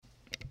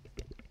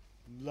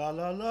La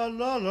la la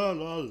la la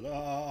la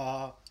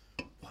la.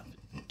 1,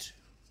 2,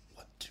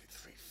 1, 2,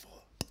 3, 4.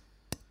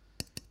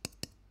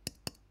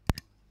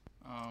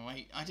 Oh,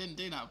 wait. I didn't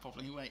do that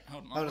properly. Wait,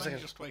 hold on. Hold on a I'm second.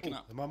 just waking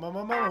up.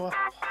 Mama.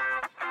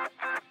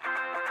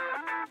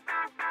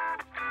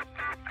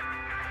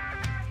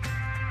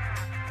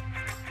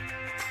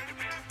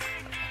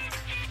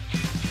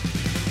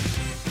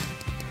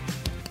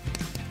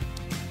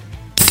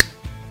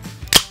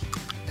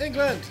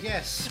 England,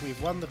 yes,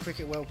 we've won the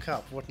Cricket World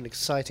Cup. What an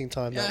exciting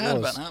time Yeah, that I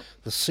heard was. about that.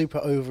 The super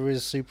over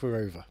is super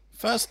over.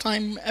 First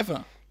time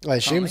ever. I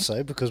assume Apparently.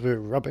 so, because we're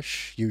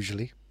rubbish,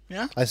 usually.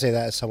 Yeah? I say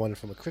that as someone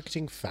from a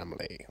cricketing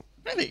family.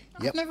 Really?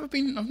 Yep.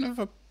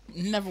 I've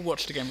never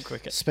watched a game of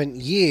cricket. Spent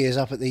years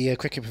up at the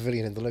cricket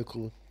pavilion in the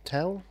local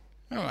town.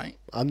 All right.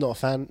 I'm not a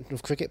fan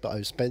of cricket, but I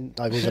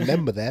was a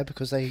member there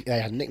because they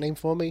had a nickname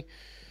for me.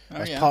 Oh, I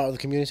was yeah. part of the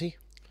community.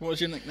 What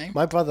was your nickname?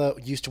 My brother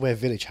used to wear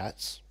village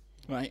hats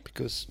Right.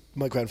 because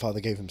my grandfather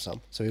gave him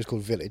some, so he was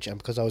called Village, and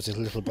because I was his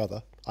little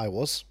brother, I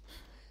was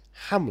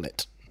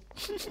Hamlet.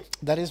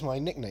 That is my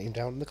nickname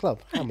down in the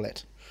club,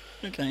 Hamlet.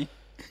 Okay.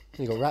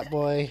 You got Rat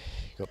Boy,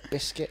 you got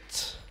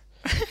Biscuit.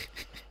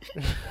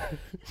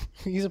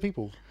 These are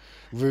people.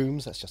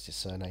 Rooms, that's just his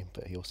surname,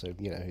 but he also,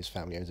 his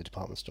family owns a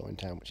department store in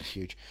town, which is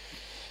huge.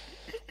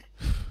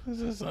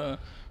 This is a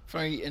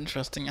very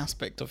interesting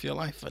aspect of your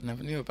life I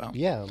never knew about.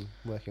 Yeah, I'm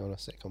working on a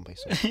sitcom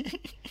basically.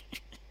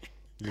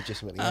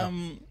 Legitimately. Yeah.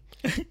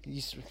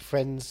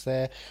 Friends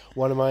there.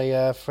 One of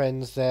my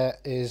friends there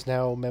is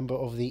now a member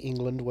of the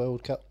England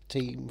World Cup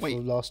team for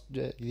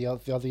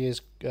the other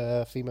year's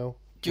female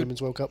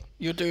Women's World Cup.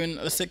 You're doing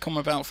a sitcom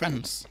about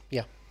friends.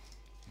 Yeah.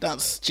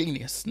 That's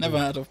genius. Never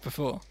heard of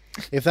before.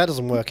 If that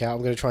doesn't work out,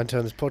 I'm going to try and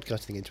turn this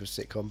podcasting into a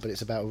sitcom, but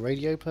it's about a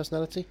radio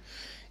personality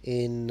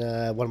in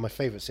one of my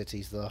favourite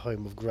cities, the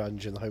home of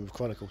grunge and the home of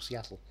Chronicle,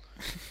 Seattle.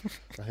 I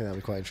think that'll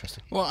be quite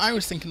interesting. Well, I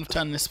was thinking of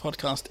turning this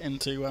podcast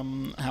into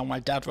how my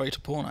dad wrote a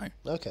porno,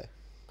 Okay.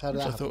 How did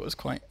which that I happen? thought was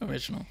quite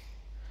original.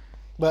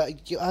 But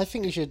I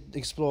think you should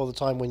explore the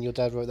time when your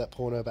dad wrote that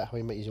porno about how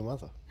he met your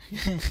mother.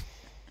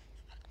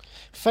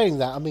 Failing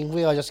that, I mean,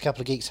 we are just a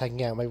couple of geeks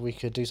hanging out. Maybe we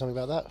could do something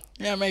about that.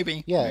 Yeah,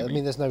 maybe. Yeah, maybe. I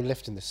mean, there's no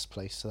lift in this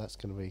place, so that's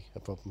going to be a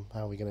problem.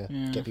 How are we going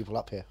to get people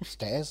up here?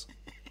 Stairs?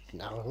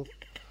 No.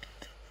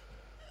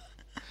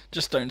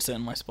 Just don't sit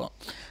in my spot.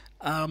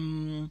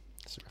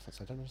 It's a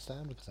reference I don't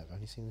understand because I've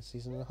only seen this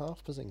season and a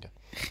half. Bazinga.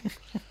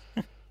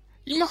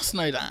 You must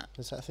know that.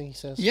 Is that a thing he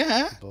says?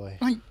 Yeah. Oh, boy.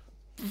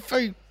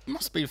 Like,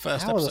 must be the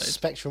first How on the episode.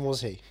 spectrum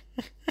was he?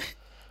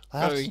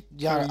 Very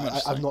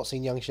much so. I've not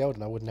seen Young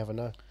Sheldon. I would never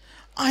know.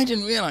 I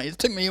didn't realise. It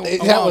took me a That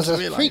while was to a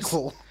realise.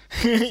 prequel.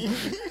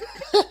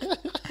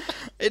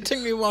 It took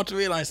me a while to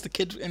realise the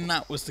kid in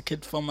that was the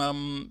kid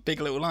from Big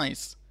Little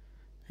Lies,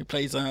 who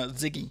plays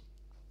Ziggy.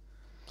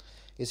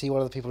 Is he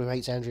one of the people who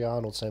hates Andrea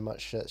Arnold so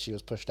much that she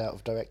was pushed out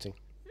of directing?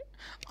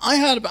 I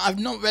heard about. I've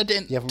not read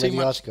it. You haven't too read the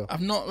much. article?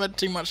 I've not read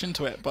too much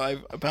into it, but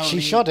apparently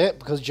She shot it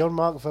because John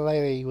Mark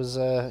Valeri was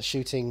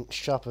shooting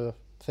sharper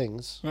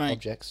things, Right.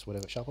 objects,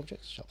 whatever, sharp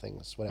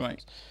things, whatever.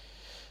 Right.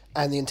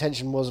 And the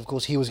intention was, of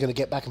course, he was going to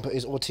get back and put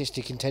his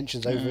autistic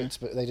intentions over it,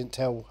 but they didn't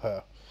tell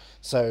her.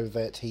 So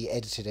that he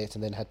edited it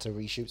and then had to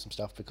reshoot some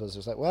stuff because it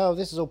was like, well,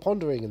 this is all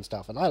pondering and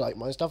stuff, and I like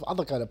my stuff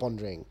other kind of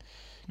pondering.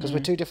 Because we're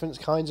two different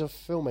kinds of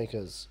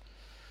filmmakers.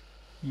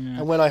 Yeah.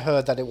 And when I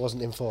heard that it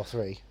wasn't in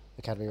 4:3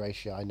 Academy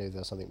ratio, I knew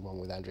there was something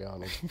wrong with Andrea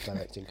Arnold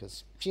directing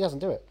because she doesn't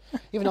do it.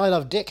 Even I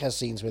Love Dick has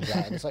scenes with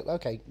that, and it's like,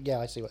 okay, yeah,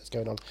 I see what's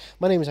going on.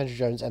 My name is Andrew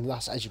Jones, and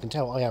thus, as you can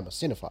tell, I am a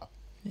cinephile.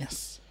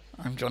 Yes,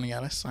 I'm Johnny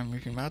Ellis. I'm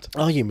movie mad.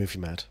 Are you movie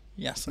mad?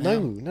 Yes, I No,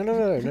 am.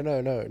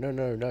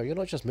 no. You're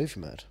not just movie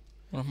mad.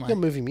 What am I? You're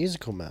movie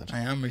musical mad.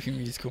 I am movie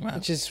musical mad.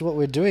 Which is what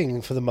we're doing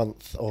for the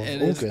month of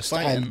It is August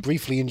exciting. and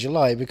briefly in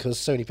July because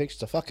Sony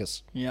Pictures are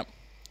fuckers. Yep.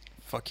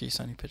 Fuck you,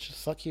 Sony Pictures.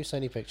 Fuck you,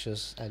 Sony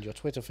Pictures, and your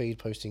Twitter feed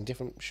posting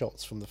different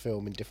shots from the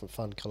film in different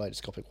fun,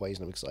 kaleidoscopic ways,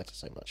 and I'm excited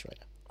so much right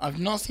now. I've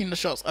not seen the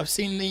shots. I've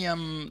seen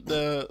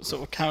the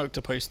sort of character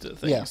poster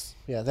things.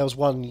 Yeah, there was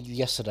one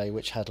yesterday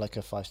which had like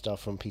a 5-star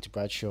from Peter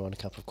Bradshaw and a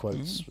couple of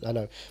quotes. I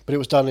know, but it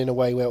was done in a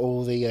way where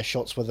all the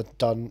shots were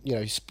done,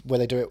 where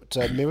they do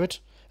it mirrored,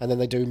 and then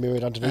they do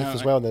mirrored underneath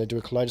as well, and then they do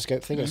a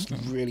kaleidoscope thing. It's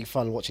really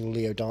fun watching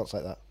Leo dance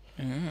like that.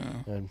 Yeah.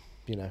 And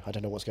I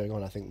don't know what's going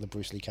on. I think the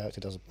Bruce Lee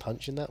character does a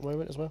punch in that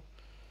moment as well.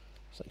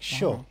 It's like,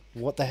 sure,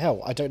 what the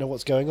hell? I don't know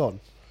what's going on.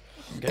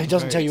 It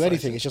doesn't tell you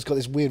anything. It's just got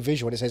this weird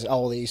visual, and it says,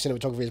 "Oh, the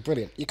cinematography is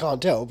brilliant." You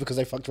can't tell because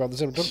they fucked around the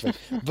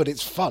cinematography, but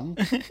it's fun,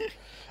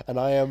 and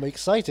I am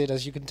excited,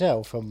 as you can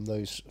tell from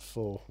those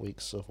 4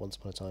 weeks of Once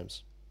Upon a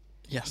Times.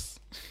 Yes.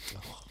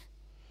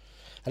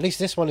 At least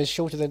this one is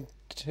shorter than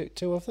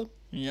two of them.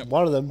 Yep.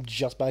 One of them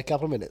just by a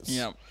couple of minutes.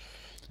 Yep.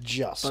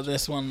 Just. But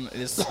this one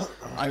is.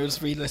 I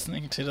was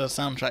re-listening to the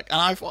soundtrack,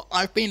 and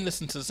I've been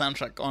listening to the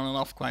soundtrack on and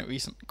off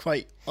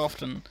quite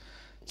often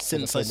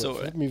since I saw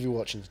What it. movie you're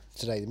watching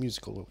today? The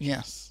musical.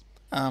 Yes.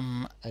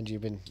 And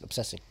you've been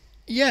obsessing.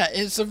 Yeah,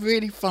 it's a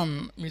really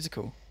fun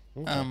musical.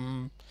 Okay.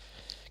 And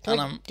Can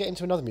I get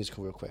into another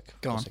musical real quick?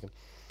 Go for a on. second?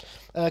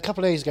 A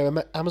couple of days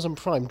ago, Amazon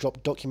Prime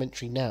dropped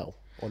Documentary Now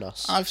on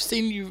us. I've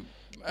seen you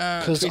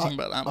tweeting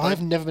about that.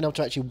 I've never been able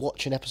to actually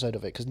watch an episode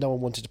of it because no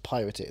one wanted to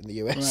pirate it in the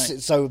US. Right.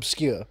 It's so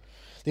obscure.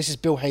 This is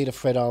Bill Hader,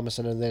 Fred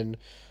Armisen, and then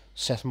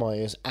Seth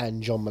Meyers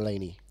and John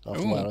Mulaney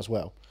after a while as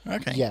well.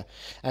 Okay. Yeah,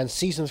 and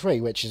season 3,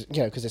 which is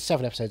because there's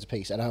 7 episodes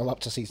apiece, and I'm up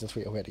to season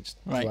 3 already, just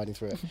riding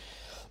through it.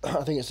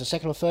 I think it's the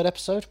 2nd or 3rd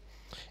episode.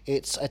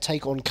 It's a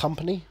take on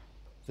Company,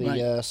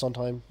 the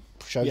Sondheim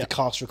show, the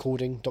cast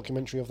recording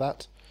documentary of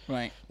that.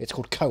 Right. It's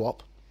called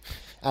Co-op.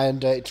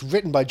 And it's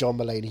written by John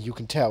Mulaney. You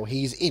can tell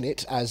he's in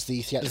it as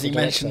the theatrical Does he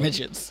director. mention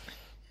midgets?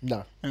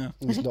 No,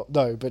 he's not.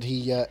 No, but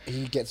he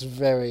gets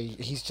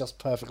he's just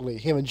perfectly.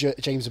 Him and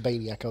James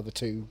Urbaniak are the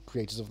 2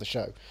 creators of the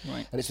show.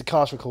 Right. And it's the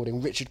cast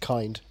recording. Richard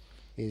Kind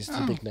is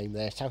the big name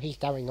there. So he's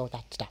doing all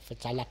that stuff.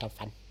 It's a lot of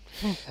fun.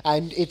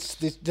 And it's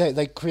this,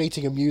 they're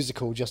creating a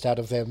musical just out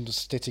of them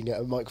just sitting at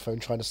a microphone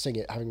trying to sing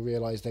it, having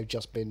realised they've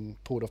just been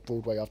pulled off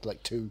Broadway after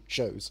like 2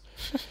 shows,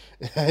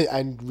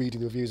 and reading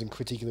the reviews and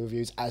critiquing the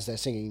reviews as they're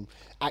singing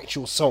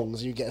actual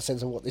songs. You get a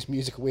sense of what this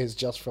musical is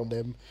just from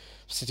them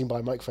sitting by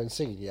a microphone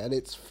singing it, and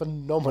it's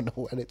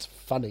phenomenal and it's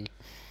funny.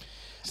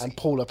 And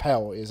Paula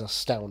Pell is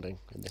astounding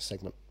in this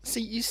segment.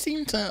 See, you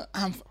seem to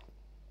have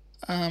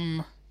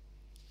not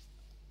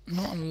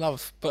a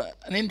love, but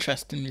an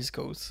interest in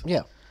musicals.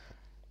 Yeah.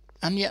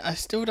 And yet I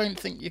still don't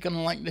think you're going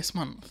to like this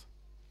month.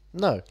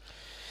 No.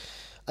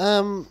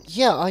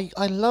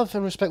 I love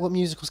and respect what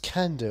musicals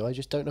can do. I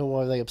just don't know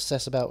why they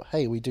obsess about,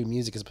 hey, we do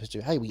music as opposed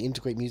to, hey, we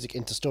integrate music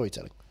into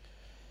storytelling.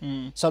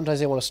 Sometimes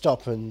they want to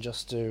stop and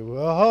just do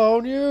a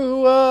whole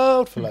new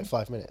world for like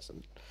 5 minutes.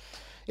 And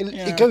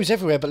it goes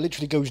everywhere, but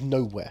literally goes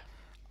nowhere.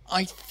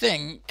 I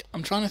think,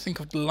 I'm trying to think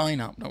of the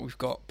lineup that we've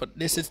got, but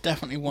this is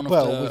definitely one of the...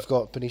 Well, we've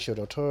got Benicio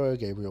del Toro,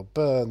 Gabriel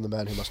Byrne, The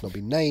Man Who Must Not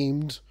Be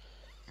Named...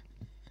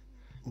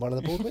 One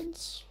of the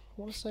Baldwins?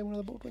 I want to say one of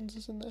the Baldwins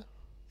is in there.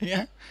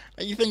 Yeah?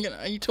 Are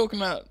you talking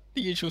about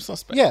The Usual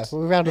Suspects? Yeah,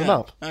 we'll round them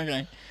up.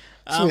 Okay.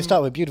 So we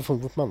start with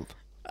Beautiful Month.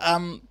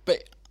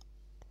 But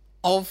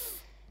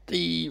of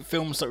the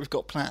films that we've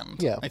got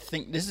planned, I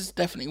think this is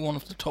definitely one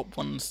of the top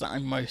ones that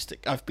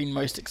I've been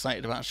most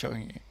excited about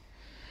showing you.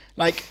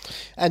 Like,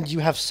 and you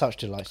have such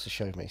delights to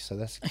show me, so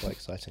that's quite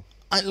exciting.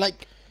 I Starting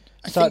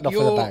think off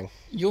with a bang.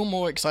 You're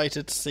more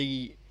excited to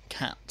see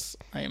Cats,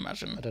 I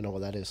imagine. I don't know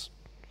what that is.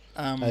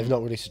 They've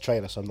not released a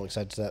trailer, so I'm not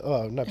excited to that.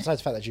 Oh no!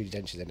 Besides the fact that Judi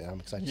Dench is in it, I'm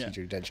excited to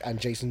see Judi Dench and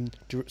Jason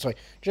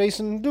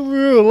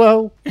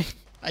Derulo.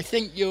 I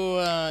think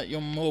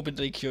you're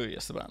morbidly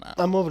curious about that.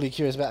 I'm morbidly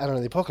curious about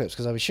Animal the Apocalypse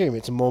because I assume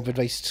it's a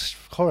morbid-based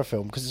horror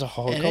film because it's a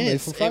horror comedy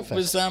from Fright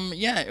Fest.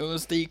 It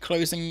was the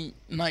closing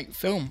night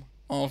film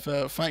of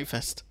Fright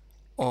Fest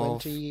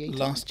of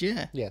last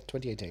year. Yeah,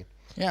 2018.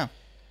 Yeah.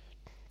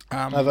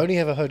 I've only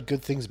ever heard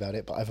good things about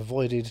it, but I've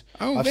avoided.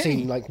 I've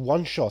seen like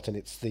one shot, and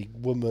it's the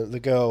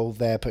girl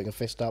there putting a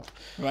fist up.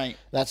 Right.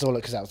 That's all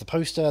because that was the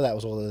poster. That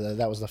was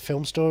that was the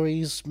Film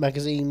Stories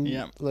magazine.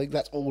 Yeah. Like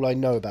that's all I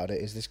know about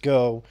it is this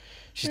girl.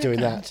 She's doing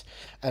that,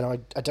 and I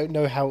don't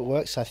know how it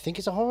works. I think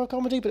it's a horror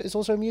comedy, but it's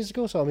also a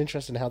musical, so I'm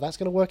interested in how that's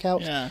going to work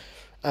out. Yeah.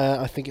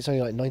 I think it's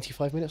only like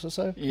 95 minutes or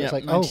so. Yeah. It's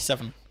like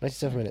 97.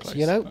 97 minutes. Close.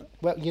 You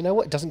know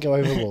what? It doesn't go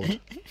overboard.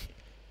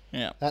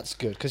 Yeah. That's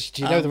good because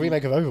do you know the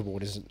remake of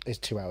Overboard is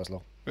 2 hours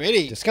long.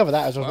 Really? Discover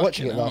that as I was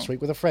watching it last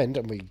week with a friend,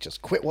 and we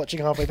just quit watching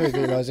halfway through,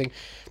 realising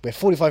we're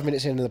 45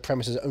 minutes in and the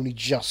premise has only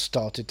just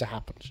started to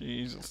happen.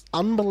 Jesus.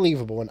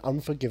 Unbelievable and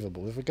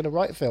unforgivable. If we're going to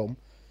write a film,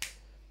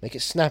 make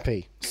it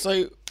snappy.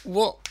 So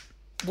what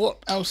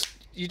else?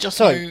 You just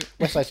So know...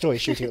 West Side Story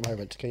is shooting at the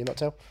moment. Can you not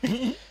tell?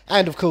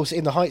 And of course,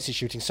 In the Heights is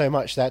shooting so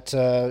much that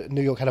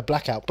New York had a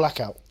blackout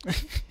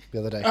the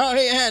other day. Oh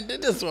yeah, it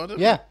did this one.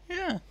 Didn't Yeah.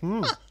 It?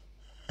 Yeah.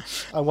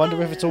 I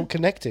wonder if it's all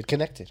connected.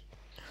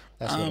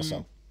 That's not a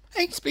song.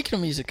 Hey, speaking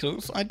of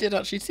musicals, I did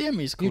actually see a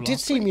musical. You did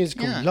see a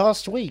musical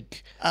last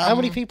week. How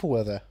many people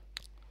were there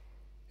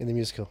in the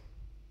musical?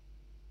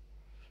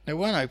 There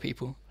were no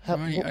people.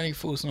 Only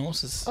fools and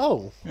horses.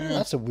 Oh,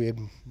 that's a weird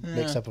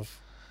mix-up of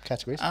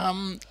categories.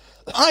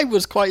 I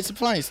was quite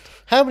surprised.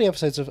 How many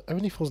episodes of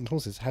Only Fools and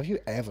Horses have you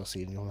ever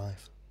seen in your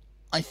life?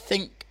 I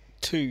think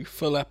 2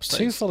 full episodes.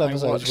 2 full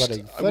episodes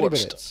running 30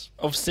 minutes.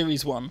 Of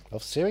series 1.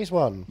 Of series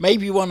 1.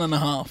 Maybe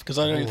 1.5, because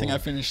I don't think I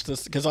finished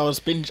this, because I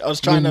was You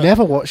trying to...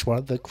 never watched one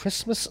of the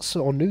Christmas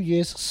or New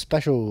Year's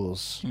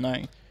specials.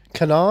 No.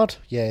 Canard?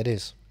 Yeah, it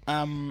is.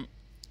 But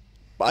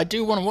I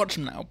do want to watch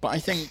them now, but I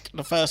think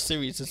the first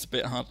series is a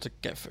bit hard to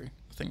get through.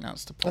 I think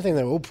that's the point. I think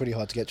they're all pretty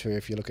hard to get through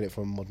if you look at it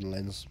from a modern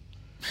lens.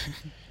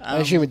 I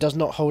assume it does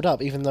not hold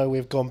up, even though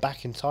we've gone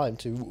back in time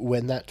to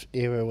when that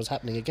era was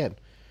happening again.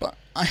 But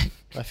I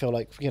feel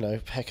like,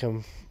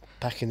 Peckham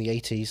back in the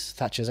 80s,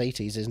 Thatcher's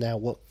 80s, is now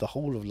what the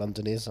whole of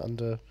London is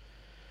under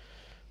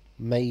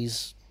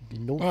May's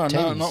Well,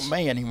 no, not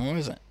May anymore,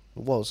 is it?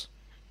 It was.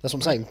 That's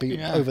what I'm saying.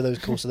 Over the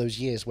course of those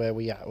years where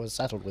we were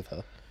saddled with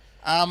her.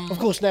 Of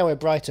course, now we're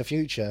brighter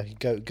future.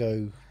 Go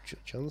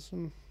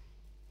Johnson.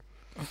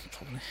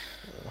 Probably.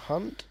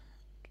 Hunt.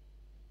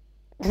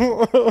 We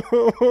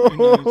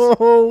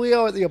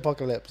are at the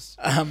apocalypse.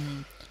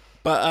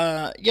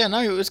 But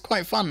it was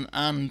quite fun,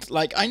 and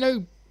I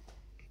know,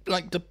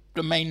 the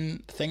the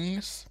main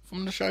things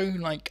from the show.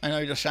 Like, I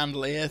know the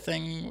chandelier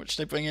thing, which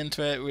they bring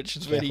into it, which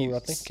is really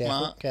Rodney.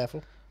 smart.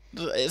 Careful.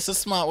 It's a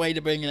smart way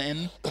to bring it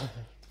in.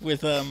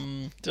 With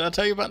did I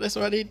tell you about this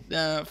already?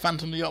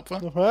 Phantom of the Opera.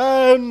 The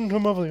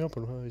Phantom of the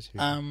Opera.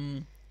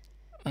 And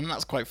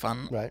that's quite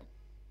fun. Right.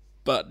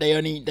 But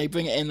they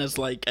bring it in as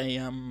like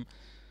a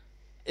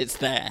it's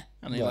there,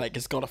 and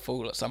it's got to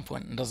fall at some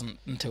point and doesn't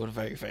until the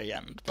very, very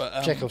end.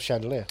 But Chekhov's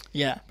chandelier.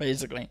 Yeah,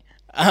 basically.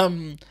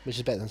 Which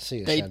is better than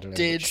Sia's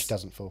chandelier, which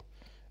doesn't fall.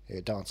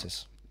 It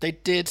dances. They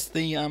did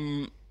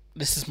the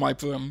This Is My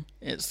Broom.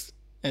 It's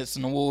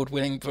an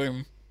award-winning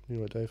broom.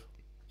 You right, Dave?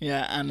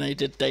 Yeah, and they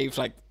did Dave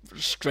like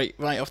straight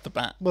right off the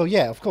bat. Well,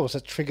 yeah, of course,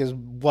 that triggers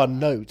one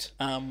note.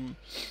 And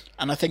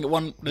I think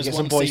there's get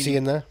one some Boise scene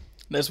in there.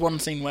 There's one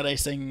scene where they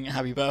sing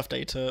 "Happy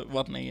Birthday" to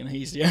Rodney, and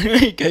he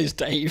goes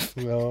Dave.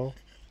 Well,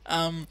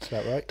 is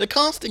that right? The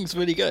casting's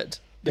really good.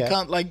 They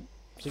can't So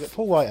you got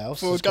Paul Whitehouse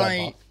for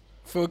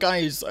a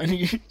guy who's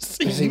only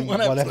seen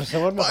one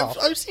episode.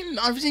 I've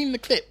seen the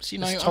clips. You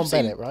know, it's Tom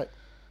Bennett, right?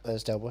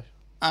 There's Del Boy.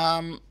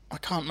 I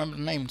can't remember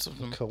the names of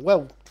them. Cool.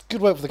 Well,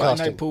 good work for the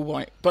casting. I know Paul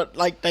White, but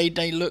like they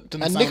looked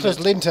and Nicholas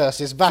Lyndhurst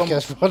is back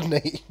as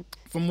Rodney.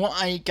 From what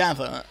I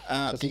gather,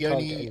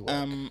 the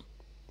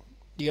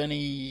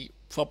only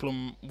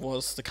problem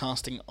was the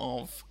casting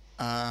of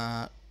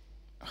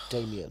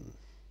Damien.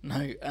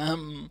 No,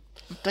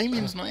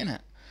 Damien's not in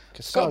it.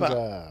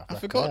 Cassandra. I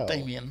forgot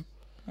Damien.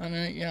 I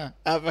know, yeah.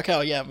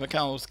 Raquel,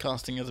 Raquel's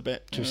casting is a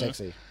bit too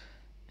sexy.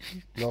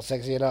 Not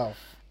sexy enough.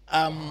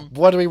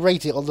 Why do we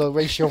rate it on the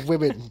ratio of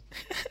women?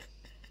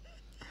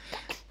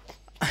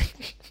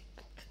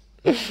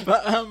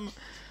 But oh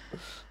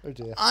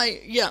dear.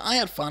 I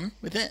had fun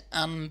with it,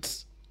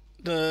 and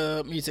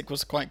the music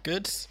was quite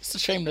good. It's a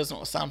shame there's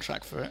not a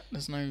soundtrack for it.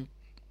 There's no.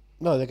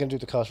 No, they're going to do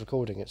the cast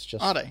recording. It's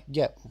just. Are they?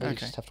 Yeah, we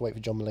just have to wait for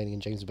John Mulaney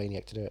and James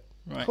Urbaniak to do it.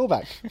 Right.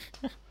 Callback.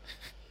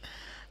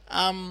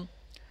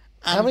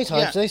 How many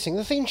times do they sing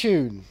the theme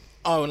tune?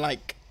 Oh,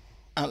 like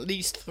at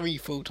least 3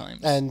 full times.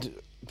 And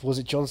was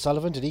it John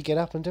Sullivan? Did he get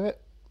up and do it?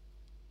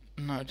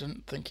 No, I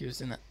didn't think he was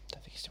in it. I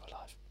don't think he's still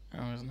alive.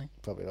 Oh, isn't he?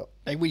 Probably not.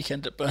 They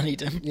Weekend at Bernie'd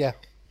him. Yeah.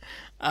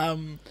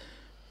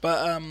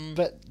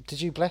 But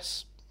did you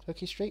bless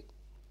Hookie Street?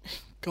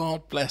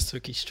 God bless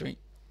Hookie Street.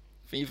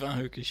 Viva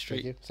Hookie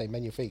Street. Thank you. Say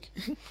magnifique.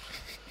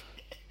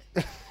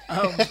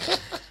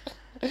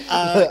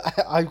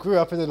 I grew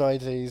up in the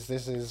 90s.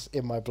 This is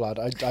in my blood.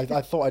 I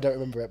thought I don't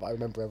remember it, but I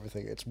remember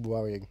everything. It's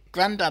worrying.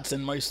 Granddad's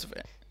in most of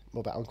it.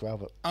 What about Uncle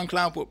Albert? Uncle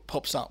Albert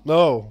pops up.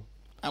 No.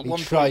 At he one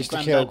tries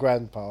point, to kill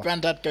Grandpa.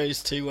 Granddad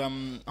goes to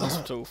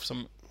hospital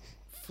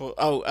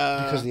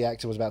because the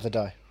actor was about to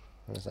die.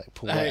 It was like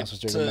Paul Whitehouse was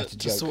doing a meta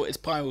joke. To sort his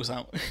piles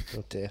out.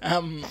 Oh dear.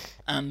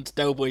 And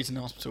Del Boy's in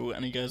hospital,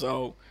 and he goes,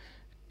 Uncle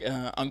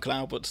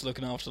Albert's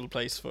looking after the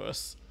place for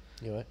us.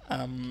 You right?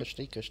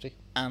 Cushy.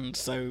 And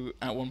so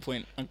at one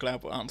point, Uncle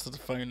Albert answers the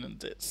phone,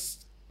 and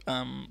it's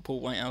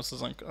Paul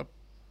Whitehouse's uncle. I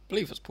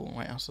believe it's Paul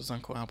Whitehouse's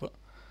Uncle Albert.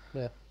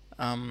 Yeah.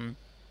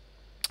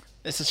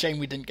 It's a shame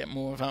we didn't get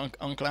more of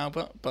Uncle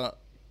Albert, but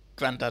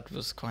Grandad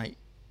was quite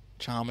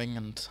charming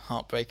and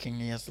heartbreaking.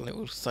 He has a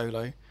little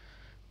solo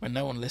when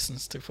no one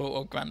listens to poor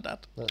old Grandad.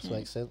 That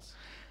makes sense.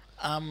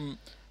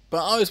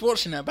 But I was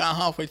watching it about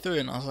halfway through,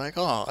 and I was like,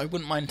 I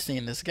wouldn't mind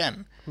seeing this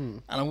again.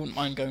 And I wouldn't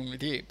mind going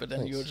with you. But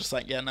then you were just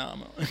like, yeah, no, I'm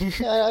not.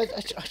 Yeah,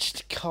 I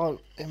just can't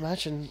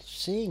imagine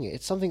seeing it.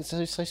 It's something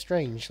so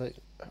strange. Like,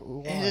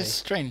 why? It is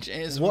strange. It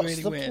is What's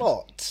really the weird.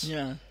 plot?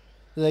 Yeah.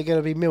 They're going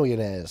to be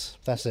millionaires.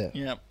 That's it.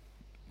 Yeah,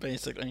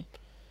 basically.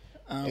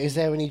 Is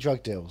there any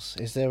drug deals?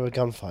 Is there a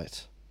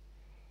gunfight?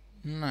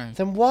 No.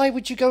 Then why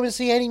would you go and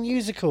see any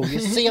musical? You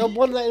see, I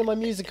want that in my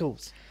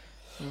musicals.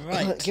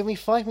 Right. Give me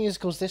 5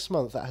 musicals this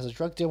month that has a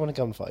drug deal and a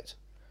gunfight.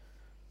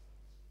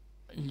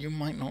 You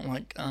might not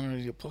like Anna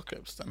the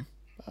Apocalypse then.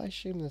 I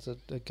assume there's a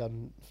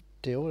gun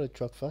deal and a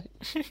drug fight.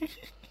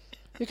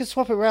 You can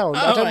swap it around.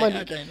 I don't mind.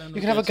 Okay, no, you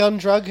can have a gun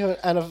drug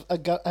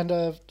and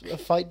a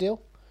fight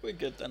deal. We're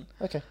good then.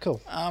 Okay, cool.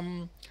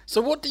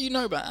 So what do you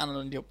know about Anna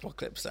and the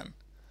Apocalypse then?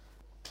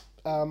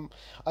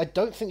 I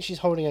don't think she's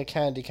holding a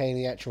candy cane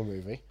in the actual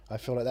movie. I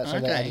feel like that's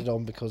something they added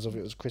on because it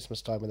was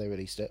Christmas time when they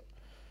released it.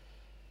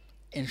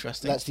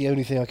 Interesting. That's the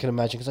only thing I can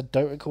imagine because I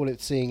don't recall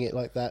seeing it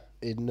like that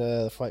in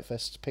the Fright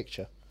Fest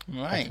picture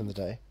back in the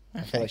day. Okay.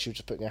 I feel like she was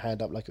just putting her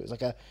hand up like it was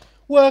like a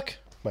work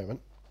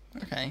moment.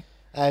 Okay.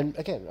 And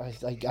again,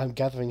 I'm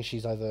gathering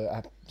she's either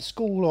at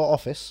school or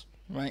office,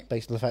 right?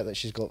 Based on the fact that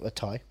she's got a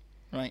tie,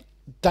 right?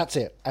 That's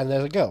it. And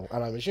there's a girl,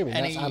 and I'm assuming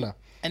that's Anna.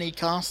 Any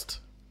cast?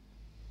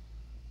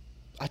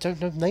 I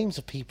don't know names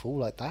of people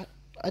like that.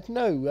 I don't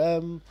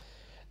know.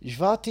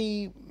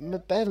 Jvati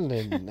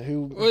Mbelin,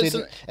 who did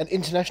an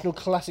international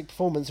classic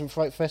performance in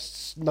Fright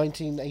Fest's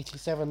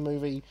 1987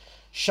 movie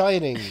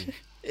Shining.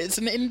 It's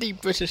an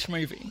indie British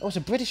movie. Oh, it's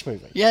a British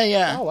movie?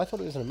 Yeah. Oh, I thought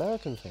it was an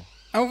American thing.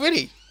 Oh,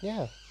 really?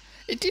 Yeah.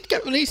 It did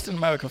get released in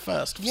America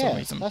first for some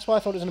reason. That's why I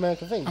thought it was an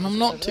American thing. And I'm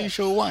not too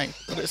sure why,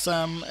 but it's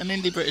an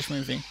indie British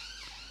movie.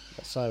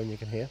 That siren you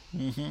can hear.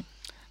 Mm-hmm.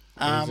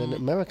 It's an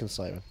American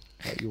siren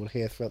that you will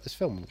hear throughout this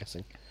film, I'm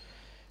guessing.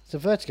 It's a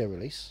Vertigo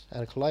release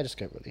and a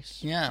Kaleidoscope release.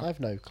 Yeah. I've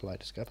no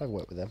Kaleidoscope. I've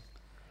worked with them.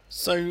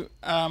 So,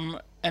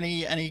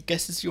 any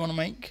guesses you want to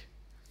make?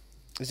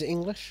 Is it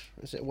English?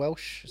 Is it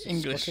Welsh? Is it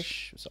English.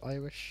 Scottish? Is it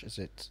Irish? Is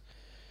it...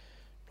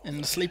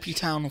 In the sleepy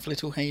town of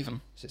Little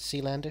Haven. Is it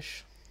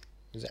Sealandish?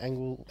 Is it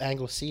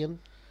Anglesian?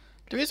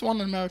 There is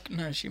one American.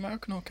 No, is she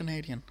American or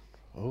Canadian?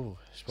 Oh,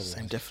 it's probably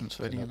Same difference,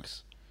 really.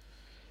 Canucks.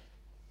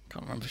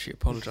 Can't remember if she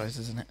apologises,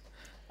 isn't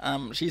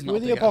it? She's not.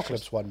 With the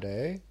apocalypse actress. one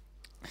day.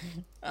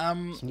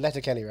 Some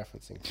Letterkenny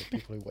referencing for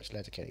people who watch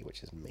Letterkenny,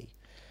 which is me.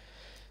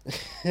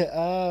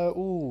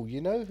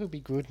 You know who'd be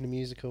good in a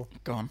musical?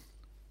 Go on.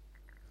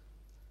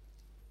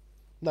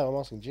 No, I'm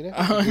asking. Do you know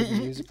who'd be good in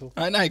a musical?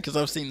 I know because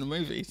I've seen the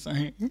movie. So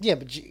yeah,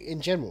 but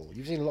in general,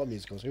 you've seen a lot of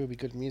musicals. Who would be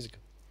good in a musical?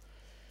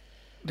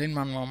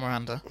 Lin-Manuel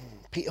Miranda.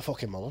 Peter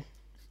fucking Mullen.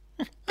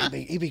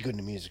 He'd be good in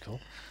a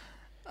musical.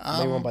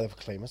 Maybe one by the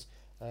Proclaimers.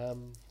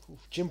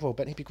 Jim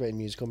Broadbent, he'd be great in a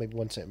musical. Maybe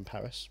one set in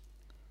Paris.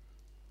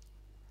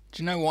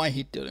 Do you know why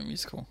he'd do a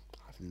musical?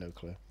 I have no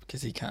clue.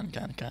 Because he can.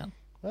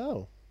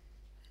 Oh.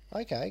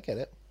 Okay, I get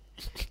it.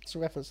 It's a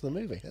reference to the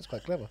movie. That's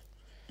quite clever.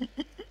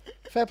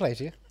 Fair play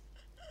to you.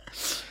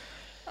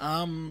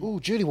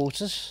 Julie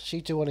Walters.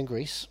 She'd do one in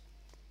Greece.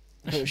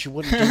 But she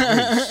wouldn't do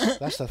Greece.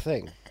 That's the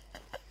thing.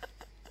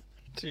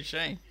 Touche.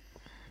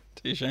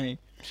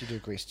 She'd do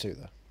Grease 2,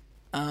 though.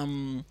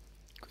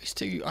 Grease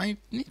 2. I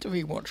need to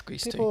rewatch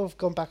Grease 2. People have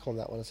gone back on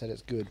that one and said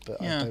it's good,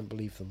 but Yeah. I don't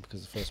believe them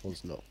because the first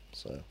one's not.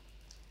 So.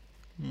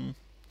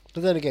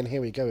 But then again, Here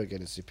We Go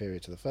Again is superior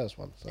to the first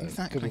one. So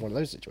Exactly. it could be one of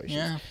those situations.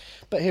 Yeah.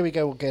 But Here We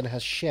Go Again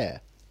has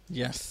Cher.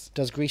 Yes.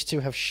 Does Grease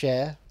 2 have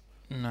Cher?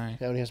 No.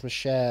 It only has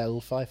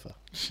Michelle Pfeiffer.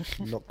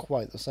 Not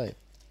quite the same.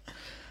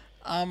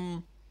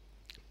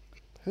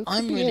 Who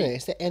could be in it?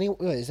 Is there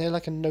is there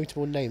like a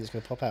notable name that's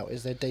going to pop out?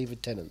 Is there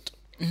David Tennant?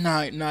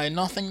 No,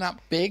 nothing that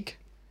big.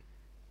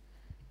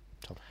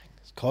 Tom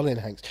Hanks. Colin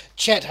Hanks.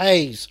 Chet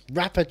Hayes.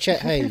 Rapper Chet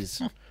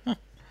Hayes.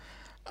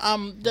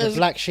 The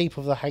black sheep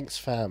of the Hanks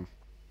fam.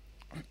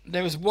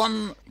 There was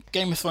one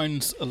Game of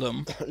Thrones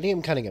alum.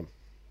 Liam Cunningham.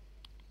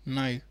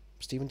 No.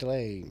 Stephen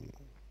Delane.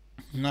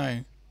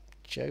 No.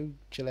 Joe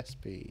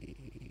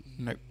Gillespie.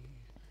 Nope.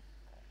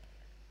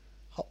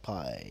 Hot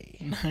Pie.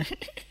 No.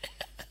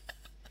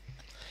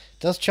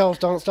 Does Charles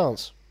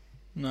dance?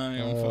 No,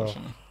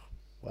 unfortunately.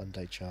 One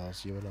day,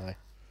 Charles, you and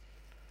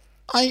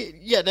I.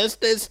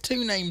 There's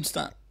two names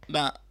that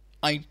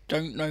I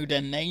don't know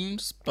their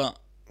names, but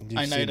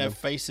I know their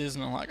faces,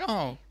 and I'm like,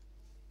 oh,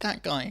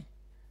 that guy.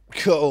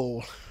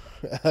 Cool.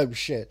 Oh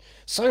shit.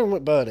 Simon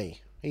McBurney.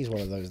 He's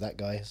one of those. That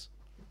guy is.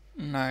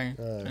 No, I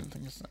don't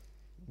think it's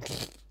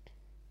that.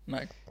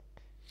 No.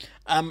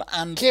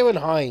 And Kieran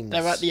Hines.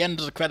 They're at the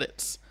end of the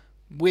credits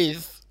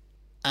with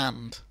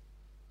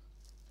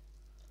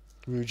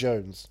Rue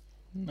Jones.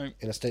 No.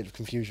 In a state of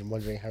confusion,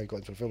 wondering how he got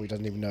into a film he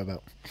doesn't even know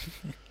about.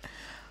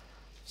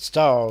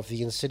 Star of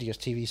the Insidious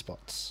TV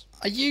spots.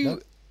 Are you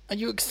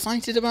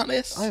excited about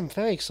this? I am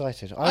very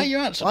excited. Are you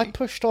actually? I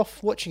pushed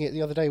off watching it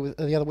the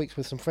other week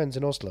with some friends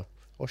in Oslo,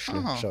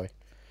 sorry,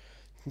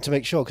 to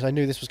make sure because I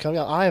knew this was coming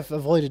out. I have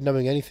avoided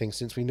knowing anything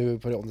since we knew we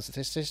put it on the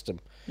system.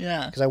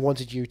 Yeah. Because I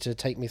wanted you to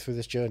take me through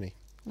this journey.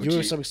 You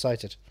were so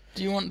excited.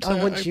 Do you want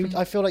to?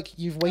 I feel like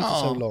you've waited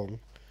so long.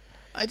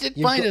 I did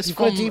buy this you've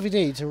from... got a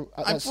DVD to,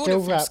 I that's bought still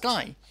it from wrapped.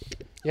 Sky.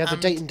 You had the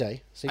date and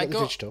day, so you got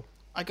the digital.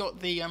 I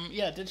got the,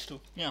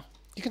 digital, yeah.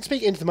 You can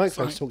speak into the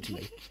microphone to talk to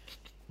me.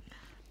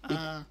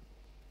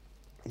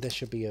 There There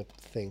should be a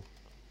thing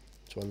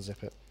to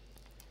unzip it.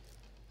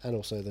 And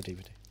also the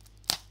DVD.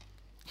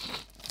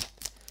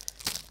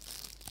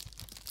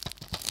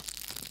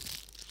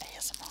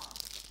 ASMR.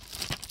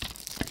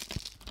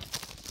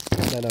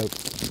 No.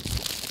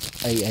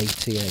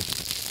 AATA.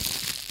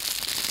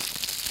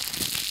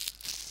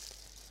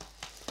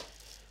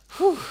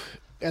 Whew.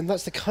 And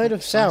that's the kind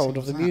of sound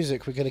of the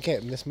music we're going to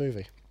get in this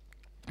movie.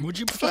 Would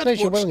you prefer I to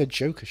noticed watch... you're wearing a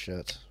Joker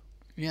shirt.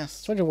 Yes.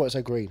 I was wondering why it's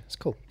so green. It's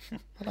cool.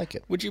 I like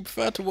it. Would you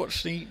prefer to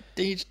watch the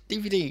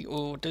DVD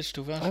or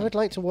digital version? I would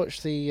like to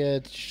watch the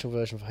digital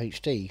version for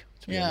HD,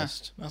 to be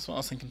honest. That's what I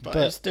was thinking. But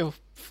I still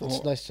thought...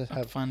 It's nice to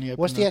have... Finally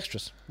What's the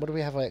extras? What do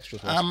we have on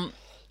extras?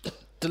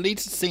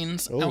 Deleted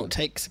scenes,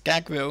 outtakes,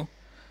 gag reel,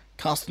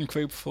 cast and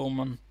crew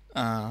performance,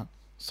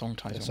 song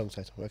title. Song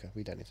title. Okay,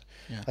 we don't need to.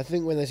 Yeah. I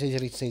think when they say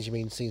deleted scenes, you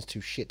mean scenes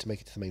too shit to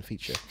make it to the main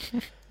feature.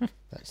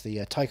 That's the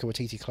Taika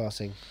Waititi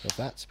classing of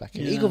that back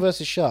in Eagle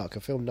vs. Shark, a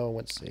film no one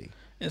went to see.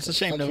 It's a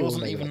shame there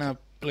wasn't even a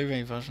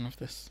Blu-ray version of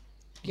this.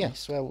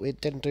 Yes, well,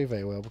 it didn't do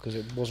very well because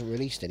it wasn't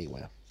released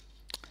anywhere.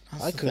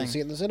 I couldn't see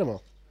it in the cinema,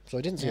 so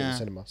I didn't see it in the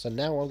cinema. So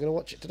now I'm going to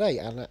watch it today,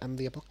 and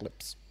the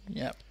apocalypse.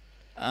 Yep.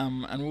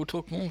 And we'll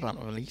talk more about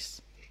the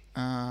release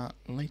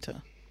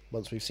later.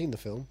 Once we've seen the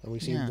film and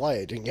we've seen why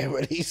it didn't get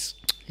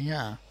released.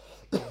 Yeah.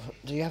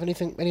 Do you have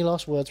any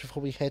last words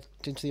before we head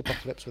into the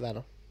apocalypse with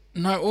Anna?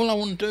 No, all I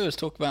want to do is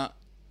talk about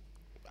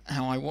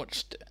how I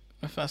watched it.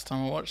 The first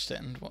time I watched it,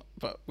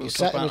 but we'll you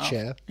talk sat in a about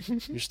chair,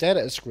 you stared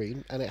at a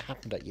screen, and it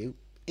happened at you.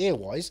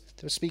 Ear-wise,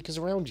 there were speakers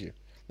around you.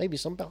 Maybe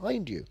some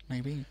behind you.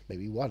 Maybe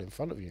one in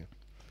front of you.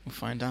 We'll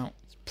find out.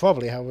 It's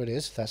probably how it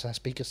is. That's our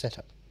speaker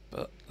setup.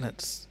 But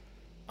let's...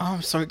 Oh,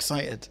 I'm so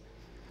excited.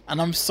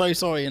 And I'm so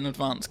sorry in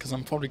advance, because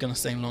I'm probably going to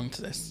sing along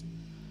to this.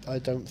 I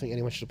don't think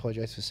anyone should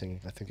apologise for singing.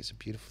 I think it's a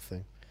beautiful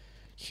thing.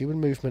 Human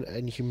movement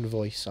and human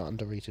voice are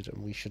underrated,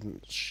 and we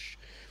shouldn't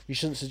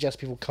suggest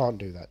people can't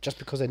do that. Just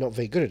because they're not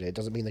very good at it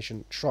doesn't mean they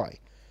shouldn't try.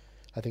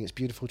 I think it's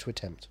beautiful to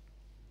attempt.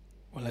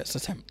 Well, let's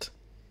attempt.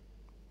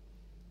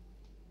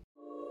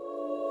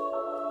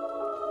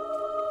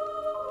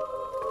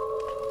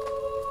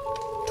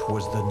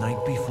 'Twas the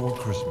night before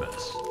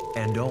Christmas,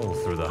 and all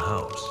through the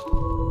house,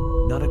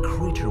 not a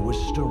creature was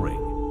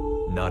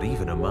stirring, not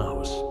even a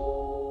mouse.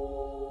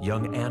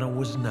 Young Anna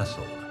was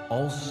nestled,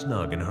 all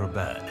snug in her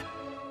bed,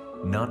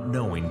 not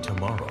knowing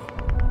tomorrow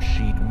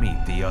she'd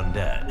meet the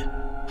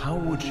undead. How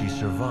would she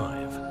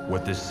survive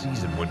what this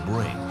season would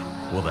bring?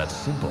 Well, that's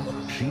simple.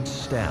 She'd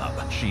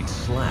stab, she'd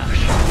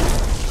slash,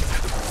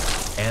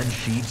 and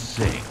she'd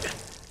sing.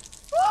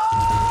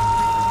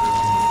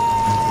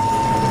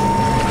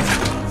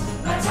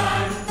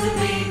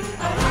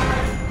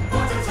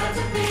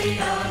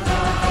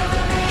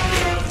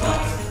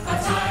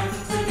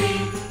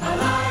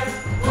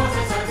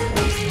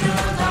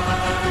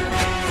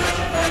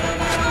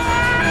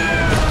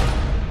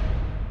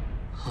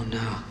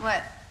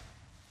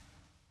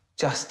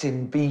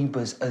 Justin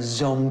Bieber's a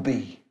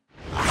zombie.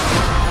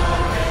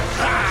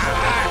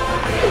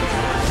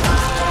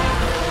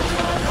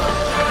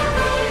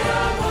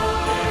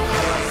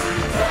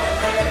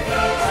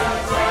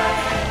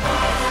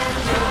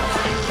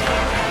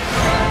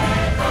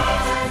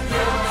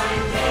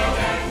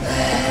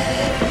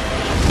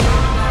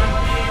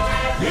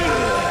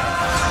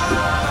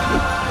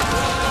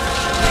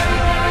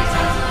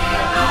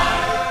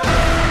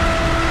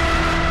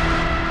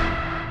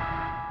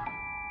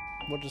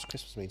 What does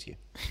Christmas mean to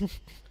you?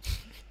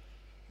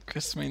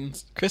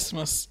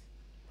 Christmas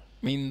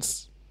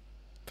means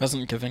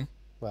present giving.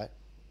 Right.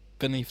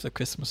 Beneath the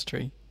Christmas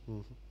tree.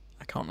 Mm-hmm.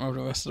 I can't remember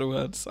the rest of the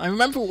words. I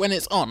remember when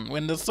it's on,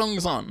 when the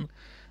song's on.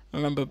 I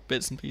remember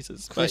bits and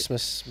pieces.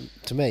 Christmas,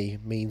 to me,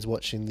 means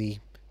watching the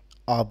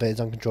Our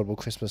Bed's Uncontrollable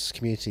Christmas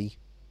Community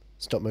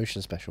stop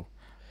motion special,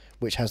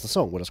 which has the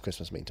song What Does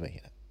Christmas Mean to Me?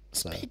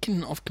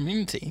 Speaking of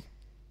Community,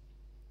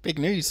 big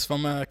news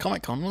from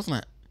Comic-Con, wasn't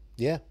it?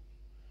 Yeah.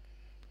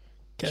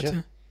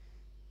 Sure.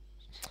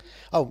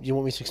 Oh, you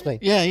want me to explain?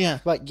 Yeah.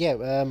 Right, yeah,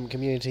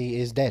 Community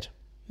is dead.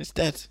 It's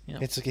dead. Yeah.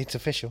 It's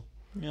official.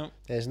 Yeah.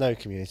 There's no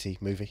Community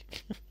movie.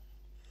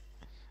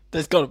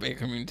 There's got to be a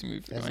Community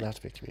movie. There doesn't have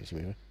to be a Community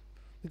movie.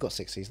 We've got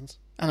 6 seasons.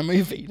 And a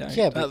movie, no?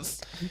 Yeah, but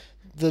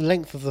the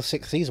length of the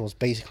 6th season was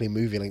basically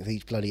movie length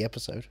each bloody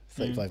episode.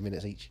 35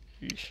 minutes each.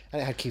 Yeesh.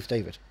 And it had Keith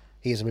David.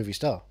 He is a movie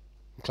star.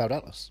 Cloud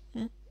Atlas.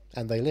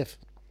 And They Live.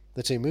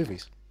 The 2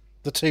 movies.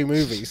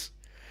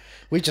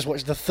 We just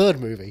watched the 3rd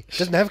movie.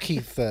 Doesn't have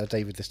Keith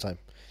David this time.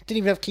 Didn't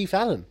even have Keith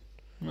Allen.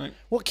 Right.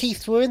 What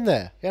Keiths were in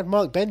there? You had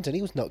Mark Benton.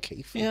 He was not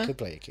Keith. Yeah. He could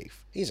play a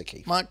Keith. He's a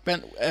Keith. Mark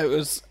Benton. It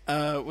was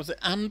it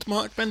and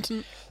Mark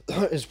Benton?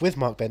 It was with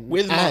Mark Benton.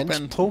 With Mark and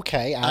Benton. Paul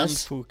Kaye as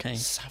and Paul Kaye.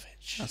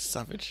 Savage. As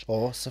Savage.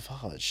 Or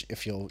Savage,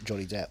 if you're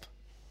Johnny Depp.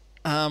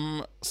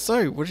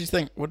 So, what did you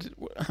think?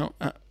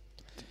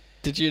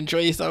 Did you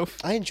enjoy yourself?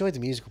 I enjoyed the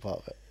musical part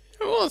of it.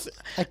 It was.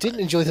 I didn't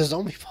enjoy the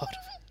zombie part of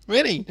it.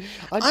 Really?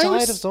 I'm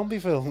tired of zombie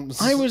films.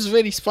 I was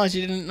really surprised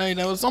you didn't know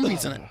there were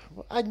zombies in it.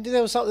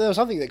 There was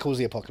something that caused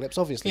the apocalypse,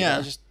 obviously. Yeah.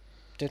 I just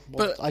didn't.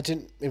 I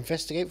didn't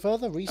investigate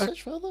further,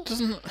 research further.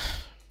 Doesn't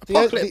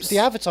apocalypse? The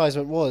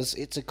advertisement was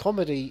it's a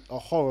comedy, a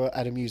horror,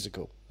 and a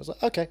musical. I was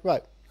like, okay,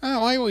 right.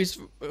 Oh, I always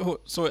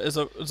saw it as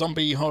a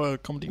zombie horror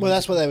comedy. Well,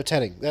 that's what they were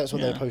telling. That's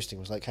what they were posting.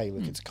 Was like, hey,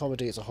 look, it's a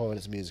comedy, it's a horror, and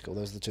it's a musical.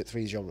 Those are the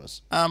 3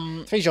 genres.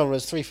 3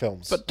 genres, 3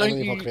 films. But don't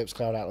the you? Apocalypse,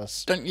 Cloud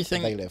Atlas. Don't you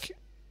think? They Live.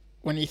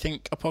 When you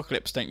think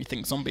apocalypse, don't you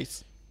think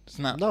zombies?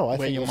 Isn't that no, I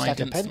where think your it's mind like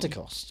a instantly...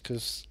 Pentecost,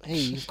 because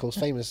he, of course,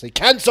 famously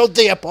cancelled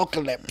the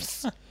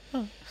apocalypse.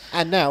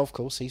 And now, of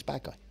course, he's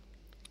bad guy.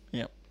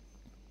 Yep.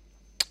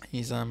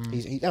 He's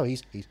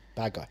He's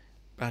bad guy.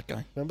 Bad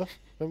guy. Remember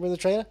in the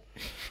trailer?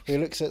 He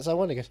looks at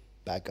someone and he goes,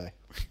 bad guy.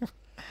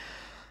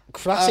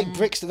 Classic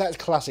Brixton. That's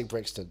classic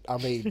Brixton. I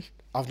mean,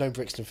 I've known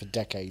Brixton for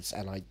decades,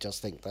 and I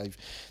just think they've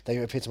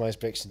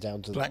epitomised Brixton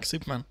down to Black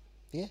Superman.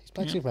 Yeah, he's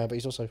Black Superman, but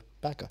he's also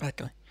bad guy. Bad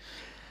guy.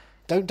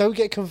 Don't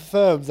get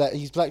confirmed that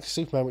he's Black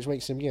Superman, which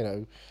makes him,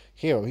 hero.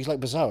 He's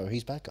like Bizarro.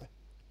 He's bad guy.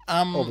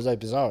 Or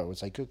Bizarro would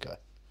say good guy.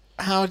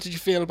 How did you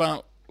feel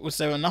about? Was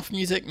there enough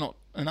music? Not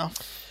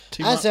enough.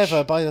 Too As much?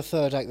 ever, by the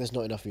 3rd act, there's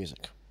not enough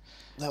music.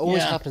 That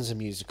always happens in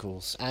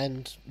musicals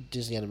and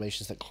Disney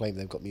animations that claim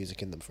they've got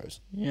music in them.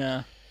 Frozen.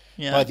 Yeah.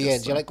 By the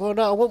end, you're like, well,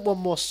 no, I want one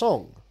more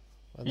song,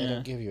 and they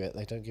don't give you it.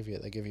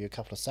 They give you a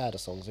couple of sadder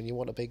songs, and you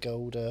want a big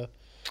old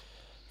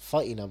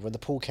fighty number. And the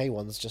Paul Kaye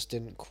ones just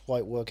didn't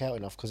quite work out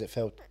enough because it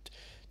felt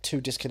too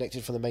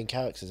disconnected from the main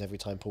characters every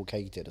time Paul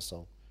Kaye did a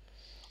song.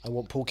 I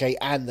want Paul Kaye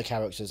and the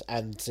characters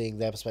and seeing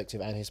their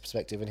perspective and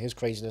his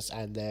craziness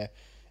and their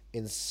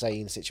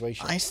insane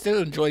situation. I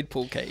still enjoyed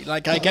Paul Kaye.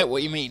 Like, I get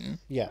what you mean.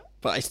 Yeah.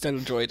 But I still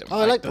enjoyed him.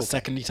 I like the Paul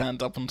second he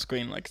turned up on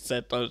screen, like I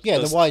said.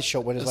 The wide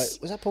shot when it was like,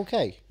 was that Paul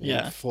Kaye?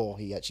 Yeah. Before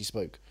he actually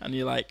spoke. And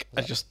you're like,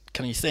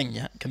 can he sing?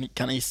 Yeah.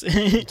 Can he sing?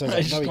 No, he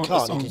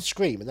can't. He can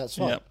scream, and that's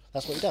fine. Yep.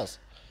 That's what he does.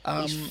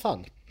 He's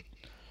fun.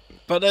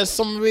 But there's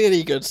some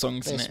really good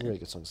songs in There's it. some really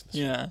good songs in this.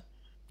 Yeah.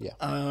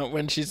 Yeah.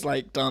 When she's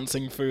like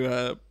dancing through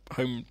her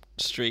home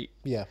street.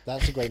 Yeah,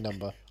 that's a great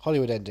number.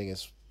 Hollywood ending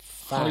is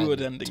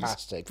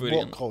fantastic.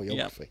 Brilliant. What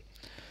choreography.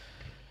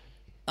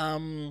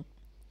 Yep.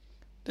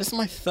 This is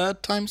my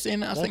third time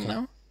seeing it, I think,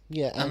 now.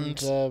 Yeah, and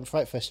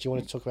Fright Fest, do you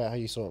want to talk about how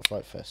you saw it at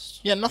Fright Fest?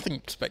 Yeah, nothing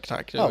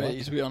spectacular,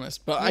 really, to be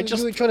honest. But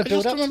you were trying to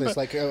build up to this,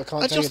 like, I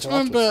can't tell you until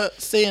remember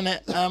seeing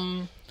it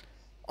on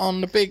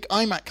the big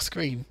IMAX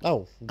screen.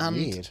 Oh,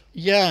 weird.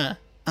 Yeah,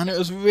 and it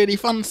was really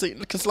fun seeing,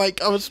 because,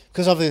 like, I was...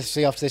 Because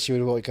obviously after this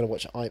you were going to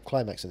watch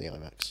Climax in the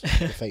IMAX,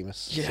 the famous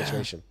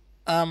situation.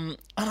 And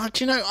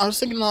do you know, I was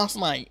thinking last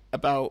night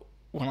about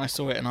when I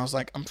saw it, and I was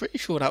like, I'm pretty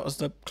sure that was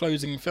the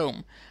closing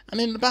film. And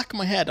in the back of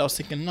my head, I was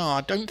thinking, no, I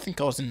don't think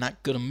I was in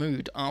that good a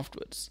mood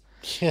afterwards.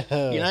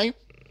 Yeah. You know?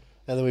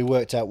 And then we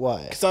worked out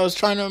why. Because I was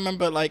trying to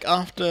remember, like,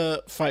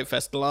 after Fright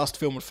Fest, the last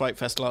film of Fright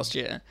Fest last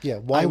year. Yeah,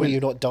 why were you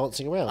not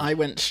dancing around? I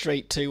went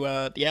straight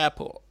to the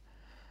airport.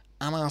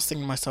 And I was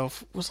thinking to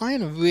myself, was I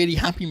in a really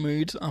happy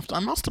mood after?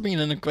 I must have been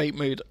in a great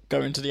mood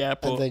going to the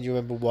airport. And then you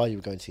remember why you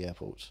were going to the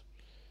airport.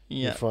 Yeah.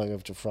 You were flying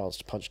over to France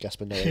to punch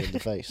Gaspar Noé in the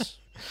face.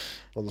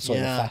 On the side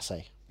of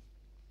Fassé.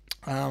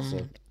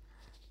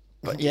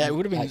 But yeah, it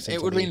would have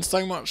been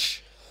so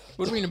much. It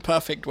would have been a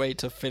perfect way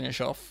to finish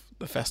off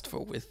the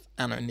festival with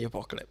Anna and the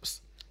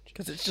Apocalypse,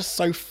 because it's just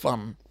so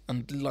fun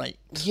and light.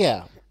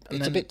 Yeah,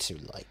 it's a bit too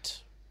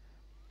light.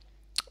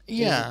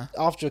 Yeah.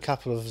 After a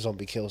couple of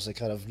zombie kills, they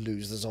kind of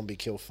lose the zombie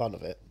kill fun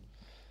of it.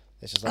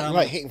 It's just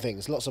like hitting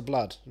things, lots of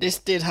blood. This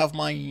did have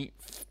my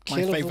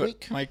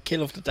favourite, my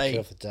kill of the day.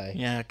 Kill of the day.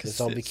 Yeah, because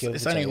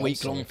it's only a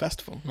week-long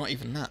festival, not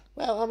even that.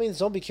 Well, I mean,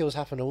 zombie kills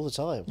happen all the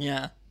time.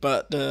 Yeah,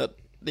 but the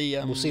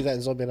we'll see that in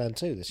Zombieland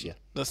 2 this year.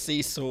 The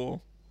seesaw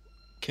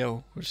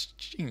kill was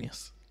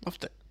genius.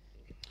 Loved it.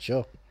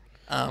 Sure.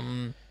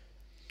 Yeah,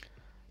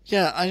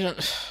 I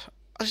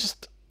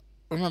just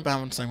remember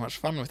having so much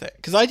fun with it,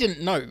 because I didn't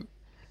know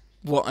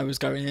what I was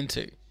going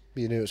into.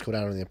 You knew it was called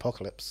Anna and the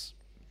Apocalypse.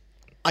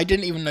 I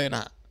didn't even know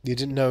that. You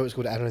didn't know it was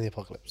called Anna and the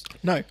Apocalypse?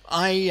 No,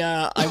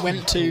 I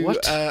went to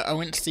I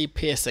went to see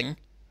Piercing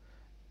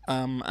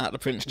at the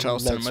Prince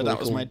Charles Cinema. That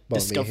was my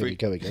discovery.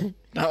 Here we go again.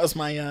 That was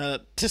my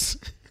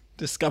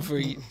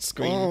discovery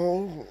screen.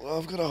 Oh,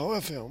 I've got a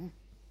horror film.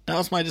 That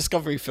was my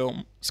discovery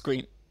film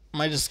screen.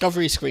 My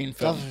discovery screen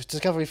film.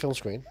 Discovery film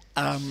screen.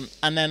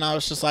 And then I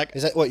was just like,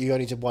 is that what you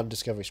only did one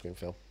discovery screen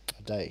film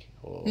a day?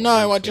 Or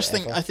no, I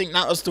think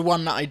that was the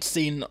one that I'd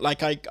seen.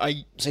 Like I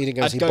so you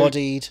didn't go see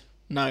Bodied?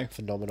 No,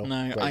 phenomenal.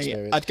 No, great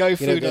experience. I'd go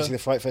through. You didn't go see the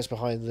Fright Fest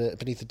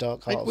beneath the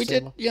dark heart. We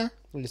did, yeah.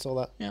 You saw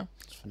that? Yeah.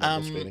 It's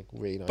phenomenal screening,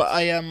 really nice. But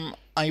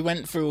I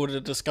went through all the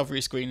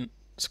discovery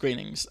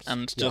screenings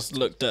and just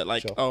looked at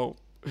like,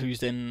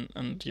 who's in,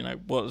 and you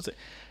know what was it,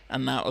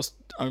 and I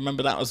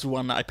remember that was the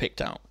one that I picked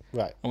out.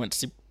 Right. I went to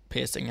see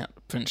Piercing at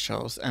Prince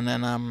Charles, and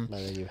then and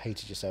then you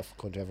hated yourself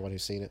according to everyone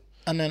who's seen it.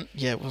 And then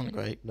it wasn't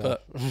great,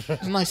 but it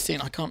was a nice scene.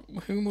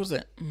 Who was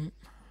it?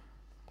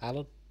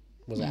 Alan?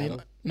 Was it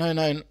Alan?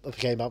 No. I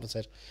came up and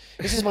said,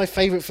 "This is my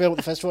favourite film at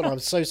the festival, and I'm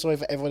so sorry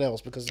for everyone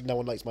else because no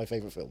one likes my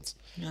favourite films."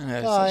 Yeah,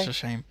 it's such a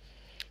shame.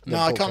 No,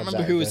 I can't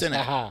remember who was in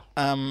it.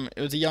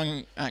 It was a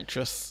young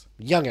actress.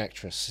 Young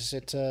actress. Is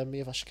it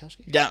Mia Wasikowska?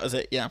 Yeah, that was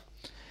it. Yeah.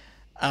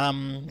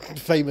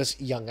 Famous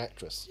young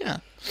actress. Yeah.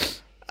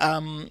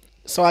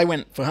 So I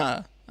went for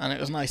her, and it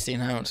was nice seeing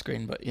her on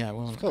screen. But yeah, it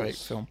wasn't a great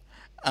film.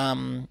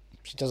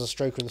 She does a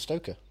Stroker and the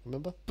Stoker.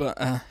 Remember? But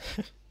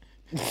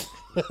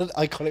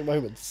iconic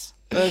moments.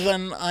 But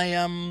then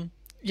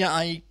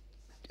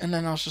and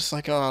then I was just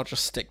like, I'll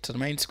just stick to the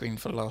main screen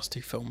for the last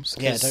two films.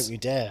 Yeah, don't you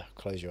dare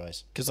close your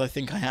eyes. Because I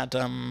think I had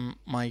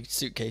my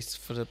suitcase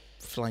for the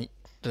flight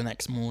the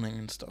next morning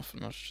and stuff,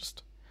 and I was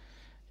just...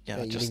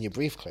 Yeah, you mean your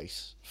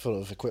briefcase full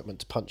of equipment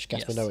to punch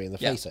Gaspar Noé in the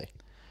face, eh?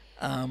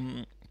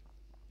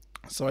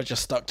 So I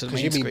just stuck to the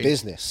main screen. Because you mean screen.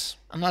 business.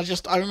 And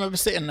I remember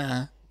sitting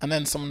there, and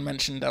then someone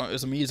mentioned that it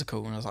was a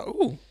musical, and I was like,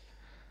 ooh.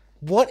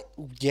 What?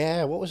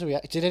 Yeah, what was the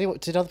reaction?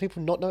 Did other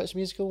people not know it's a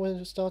musical when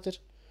it started?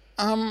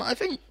 I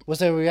think... Was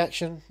there a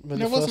reaction?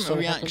 There wasn't a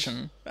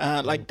reaction.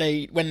 Like,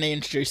 when they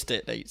introduced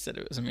it, they said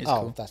it was a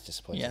musical. Oh, that's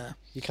disappointing. Yeah.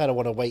 You kind of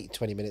want to wait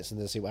 20 minutes and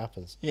then see what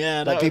happens.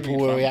 Yeah, like, people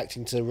were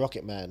reacting to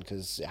Rocket Man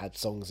because it had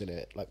songs in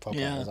it, like, proper.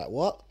 Yeah. I was like,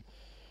 what?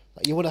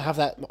 Like, you want to have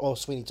that,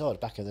 Sweeney Todd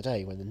back in the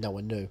day when no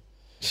one knew.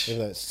 Even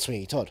though it's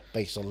Sweeney Todd,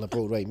 based on the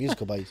Broadway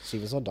musical by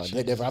Stephen Sondheim.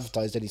 They never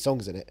advertised any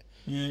songs in it.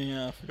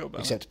 Yeah, I forgot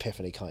about Except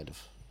Epiphany, kind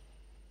of.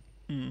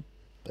 Mm.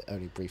 But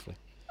only briefly.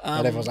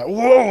 And everyone's like,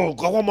 whoa,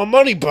 I want my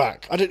money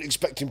back. I didn't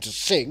expect him to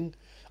sing.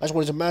 I just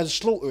wanted a man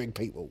slaughtering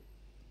people.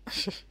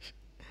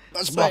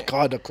 That's my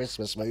kind of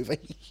Christmas movie.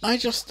 I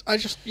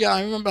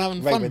remember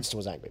having fun. Ray Winston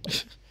was angry.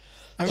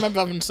 I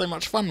remember having so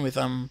much fun with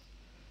Anna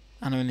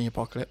and the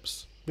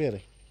Apocalypse.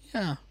 Really?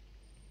 Yeah.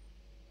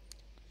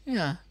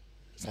 Yeah,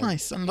 it's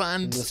nice, and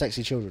the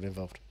sexy children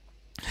involved.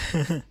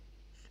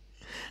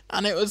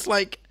 And it was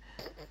like,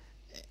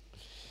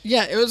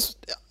 yeah,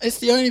 it's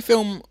the only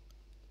film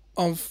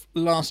of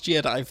last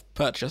year that I've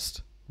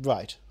purchased.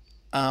 Right.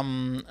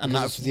 And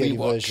that's the only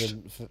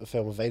version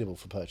film available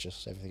for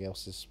purchase. Everything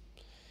else is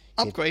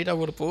Upgrade. I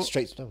would have bought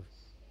straight. No,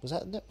 was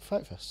that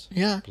Fright Fest?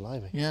 Yeah.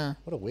 Blimey. Yeah.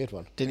 What a weird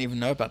one. Didn't even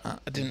know about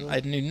that.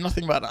 I knew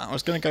nothing about that. I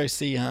was going to go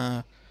see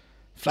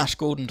Flash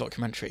Gordon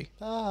documentary,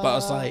 but I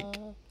was like,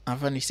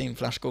 I've only seen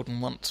Flash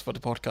Gordon once for the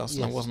podcast,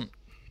 and I wasn't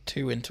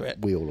too into it.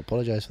 We all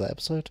apologise for that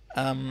episode,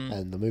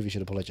 and the movie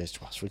should apologise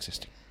to us for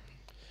existing.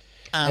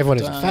 And, everyone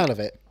who's a fan of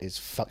it is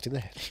fucked in the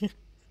head.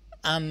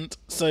 And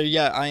so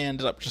yeah, I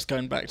ended up just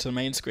going back to the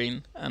main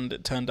screen, and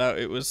it turned out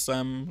it was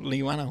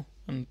Leigh Whannell,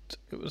 and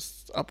it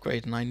was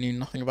Upgrade, and I knew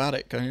nothing about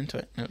it going into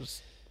it. And it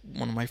was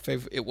one of my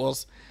favourite. It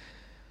was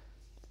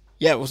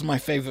my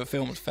favourite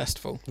film at the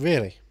festival.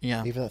 Really?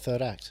 Yeah. Even that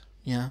third act.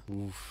 Yeah.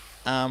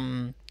 Oof.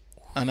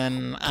 And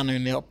then Anna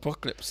and the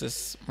Apocalypse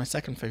is my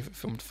second favourite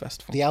film at the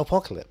festival. The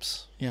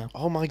Apocalypse? Yeah.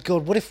 Oh my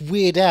god, what if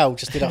Weird Al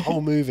just did a whole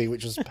movie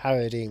which was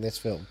parodying this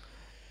film?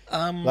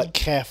 Like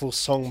careful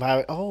song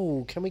parody.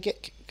 Oh, can we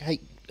get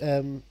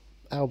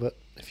Albert,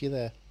 if you're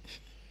there?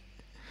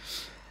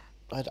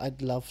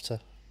 I'd love to.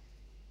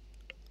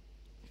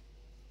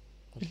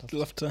 I'd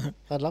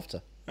love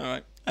to.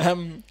 Alright.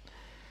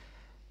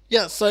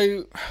 Yeah,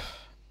 so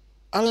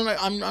I don't know,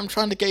 I'm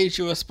trying to gauge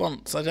your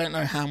response. I don't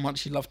know how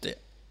much you loved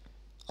it.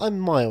 I'm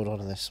mild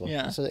on this one.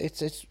 Yeah. So it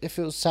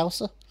feels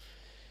salsa.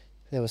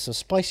 There were some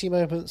spicy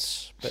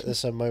moments, but there's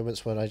some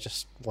moments when I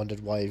just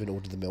wondered why I even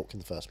ordered the milk in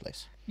the first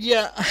place.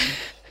 Yeah.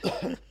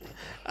 The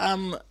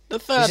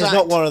third This is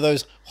not one of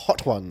those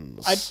hot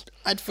ones.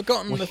 I'd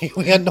forgotten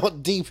we are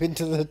not deep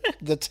into the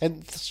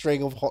 10th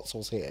string of hot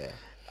sauce here.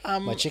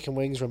 My chicken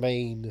wings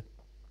remain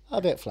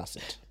a bit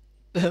flaccid.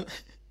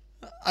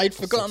 I'd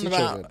forgotten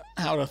about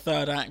how the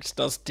third act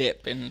does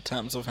dip in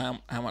terms of how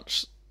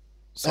much.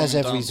 As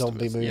every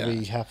zombie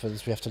movie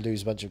happens, we have to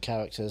lose a bunch of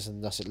characters,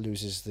 and thus it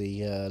loses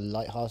the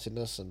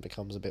lightheartedness and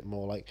becomes a bit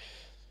more like,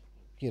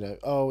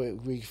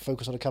 we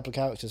focus on a couple of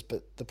characters,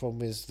 but the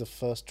problem is the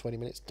first 20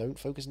 minutes don't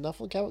focus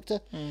enough on character,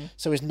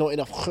 so it's not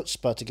enough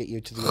chutzpah to get you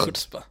to the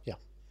chutzpah. end.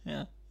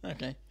 Yeah,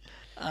 okay.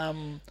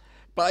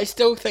 But I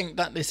still think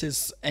that this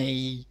is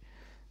a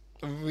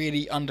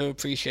really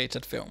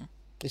underappreciated film.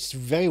 It's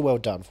very well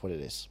done for what it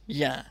is.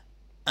 Yeah.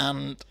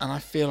 And I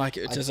feel like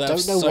it deserves I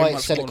don't know so why much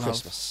it's set more at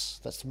Christmas.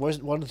 That's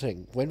one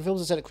thing. When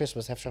films are set at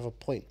Christmas, they have to have a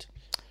point.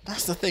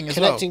 That's the thing as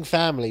Connecting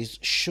families,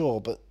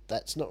 sure, but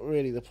that's not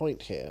really the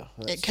point here.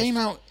 It came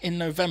out in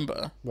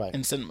November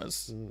in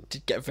cinemas.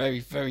 Did get a very,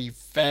 very,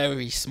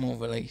 very small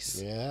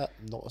release. Yeah,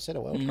 not a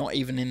cinema. Not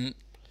even in...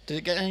 Did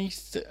it get any...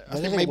 I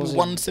think maybe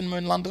one cinema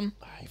in London.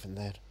 Even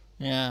then.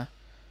 Yeah.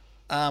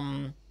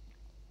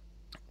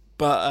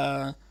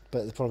 But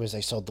the problem is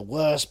they sold the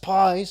worst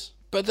pies.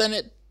 But then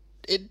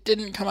it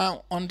didn't come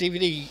out on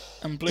DVD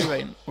and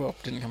Blu-ray. Well,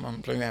 it didn't come out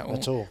on Blu-ray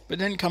at all.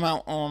 But it didn't come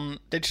out on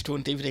digital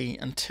and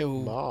DVD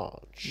until...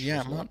 March.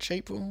 Yeah, March,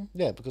 April.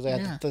 Yeah, because they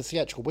had the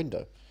theatrical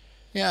window.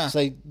 Yeah. So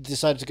they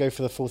decided to go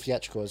for the full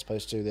theatrical as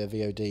opposed to their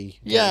VOD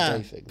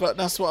thing. But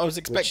that's what I was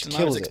expecting.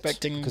 I was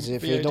expecting because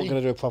if you're not going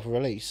to do a proper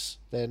release,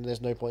 then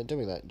there's no point in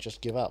doing that.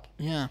 Just give up.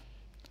 Yeah.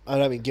 I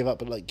don't mean give up,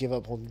 but give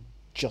up on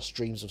just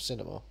Dreams of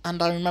Cinema.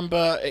 And I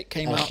remember it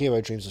came out... Hero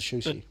Dreams of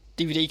Shushi.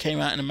 The DVD came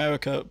out in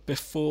America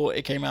before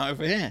it came out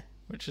over here,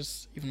 which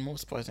is even more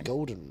surprising.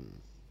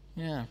 Golden.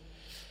 Yeah.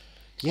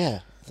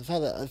 Yeah. The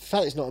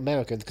fact it's not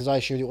American, because I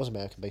assumed it was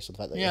American based on the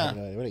fact that it had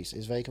an early release,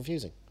 is very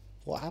confusing.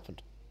 What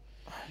happened?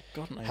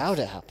 God knows. How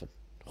did it happen?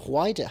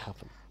 Why did it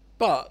happen?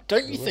 But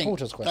don't you think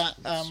that...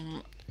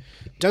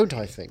 Don't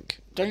I think?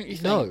 Don't you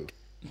think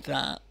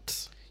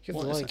that... You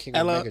have the Lion King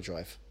on Mega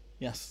Drive.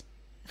 Yes.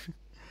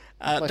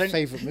 My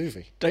favourite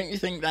movie. Don't you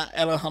think that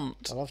Ella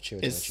Hunt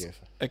is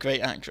a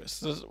great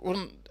actress?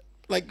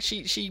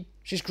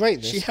 She's great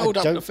in this. She held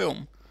up the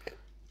film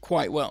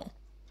quite well.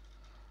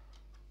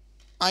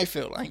 I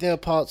feel like. There are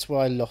parts where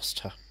I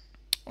lost her.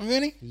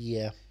 Really?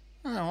 Yeah.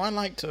 Oh, I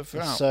liked her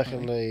throughout.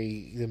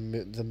 Certainly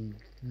the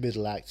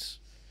middle act.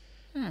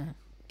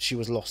 She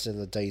was lost in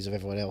the days of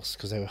everyone else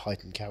because they were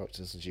heightened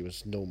characters and she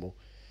was normal.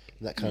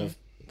 And that kind of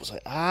was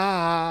like,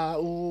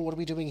 what are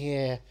we doing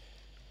here?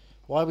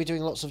 Why are we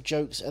doing lots of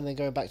jokes and then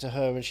going back to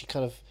her and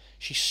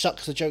she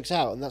sucks the jokes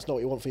out, and that's not what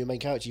you want for your main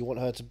character. You want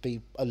her to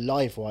be a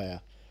live wire,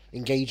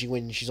 engaging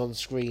when she's on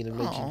screen and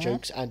making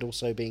jokes and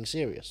also being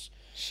serious.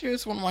 She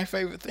was one of my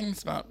favourite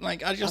things about.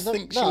 I'm just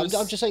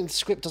saying the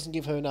script doesn't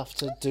give her enough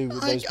to do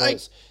with those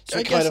parts.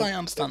 I guess I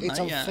understand it's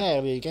that,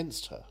 unfairly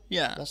against her.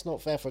 Yeah. That's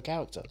not fair for a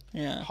character.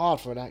 Yeah.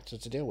 Hard for an actor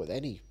to deal with,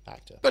 any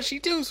actor. But she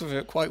deals with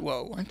it quite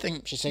well. I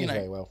think she sings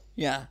very well.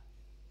 Yeah.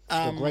 She's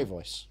got a great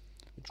voice.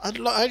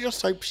 I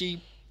just hope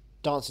she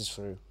dances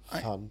through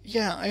fun.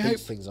 I hope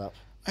things up.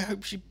 I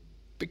hope she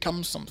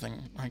becomes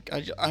something.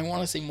 I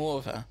want to see more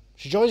of her.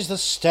 She joins the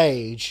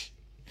stage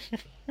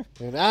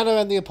in Anna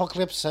and the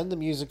Apocalypse and the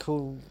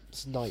Musical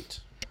Night.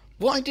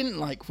 What I didn't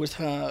like was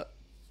her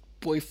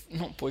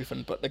not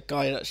boyfriend, but the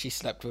guy that she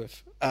slept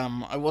with.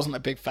 I wasn't a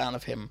big fan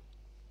of him.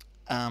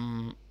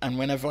 And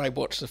whenever I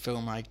watch the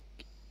film, I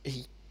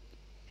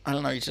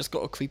don't know, he's just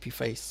got a creepy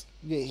face.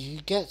 Yeah,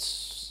 he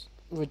gets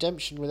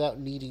redemption without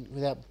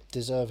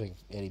deserving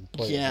any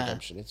point of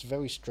redemption. It's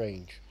very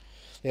strange.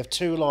 They have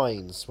 2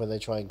 lines when they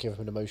try and give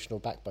him an emotional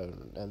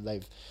backbone, and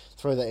they've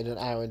thrown that in an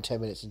hour and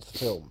 10 minutes into the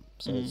film.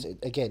 So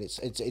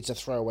it's a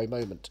throwaway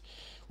moment,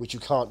 which you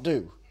can't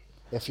do.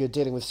 If you're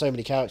dealing with so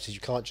many characters, you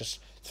can't just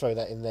throw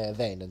that in there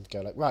then and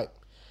go like, right,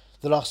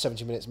 the last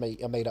 70 minutes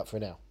are made up for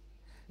now.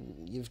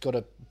 You've got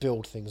to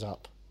build things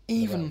up.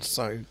 Even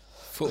so,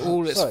 for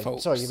all its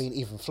faults... Sorry, you mean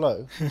Even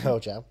Flow, Pearl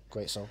Jam,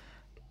 great song.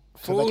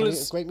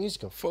 Great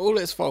musical. For all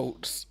its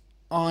faults,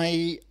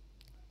 I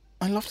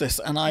love this,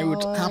 and I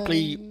would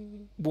happily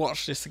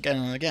watch this again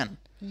and again.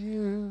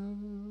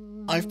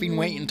 I've been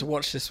waiting to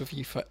watch this with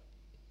you for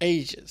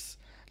ages.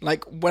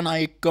 Like, when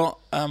I got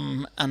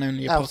Anna and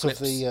the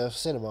Apocalypse... Out of the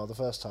cinema the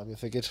first time, you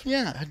figured,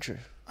 yeah, Andrew,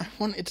 I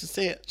wanted to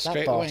see it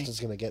straight that away. bastard's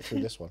going to get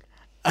through this one.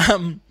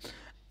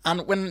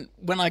 And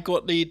when I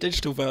got the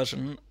digital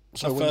version,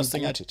 So when you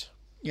bought it,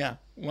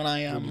 when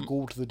I when you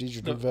got the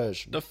digital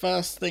version, the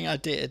first thing I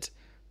did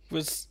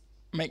was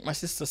make my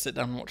sister sit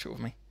down and watch it with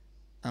me,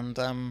 and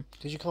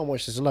because you can't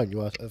watch this alone,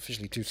 you are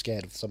officially too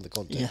scared of some of the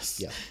content. Yes.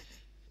 Yeah.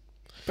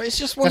 But it's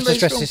just one Have of to those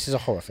stress films. this is a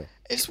horror film.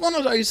 It's one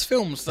of those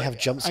films that have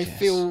jump I scares.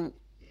 feel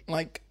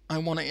like I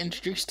want to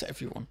introduce to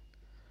everyone,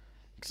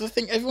 because I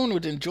think everyone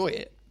would enjoy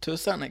it to a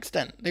certain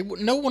extent.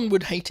 No one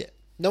would hate it.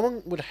 No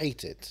one would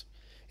hate it.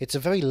 It's a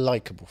very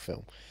likeable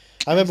film.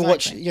 I remember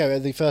watching,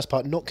 the first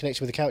part, not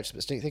connecting with the characters,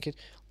 but still thinking,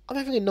 I'm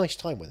having a nice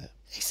time with it.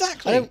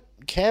 Exactly. I don't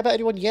care about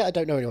anyone yet. I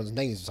don't know anyone's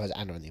names besides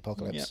Anna and the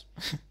Apocalypse.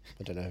 Yeah.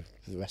 I don't know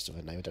the rest of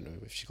her name. I don't know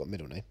if she's got a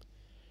middle name.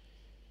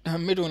 Her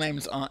middle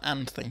names are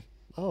Anthe.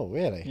 Oh,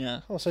 really?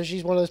 Yeah. Oh, so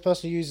she's one of those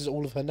persons who uses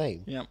all of her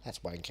name? Yeah. That's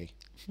wanky.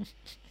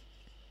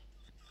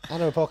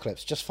 Anna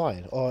Apocalypse, just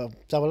fine. Or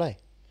double A.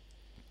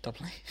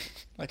 Double A.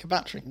 Like a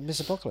battery. Miss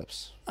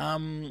Apocalypse.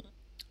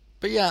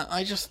 But yeah,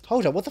 I just...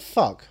 Hold on, what the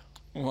fuck?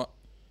 What?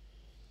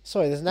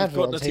 Sorry, there's an We've advert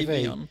got on the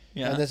TV. TV on,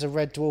 yeah. And there's a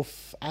Red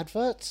Dwarf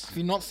advert? Have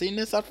you not seen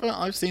this advert?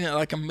 I've seen it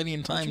like a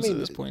million times mean? at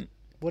this point.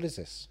 What is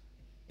this?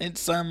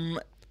 It's AA?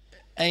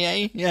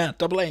 Yeah,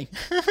 double A.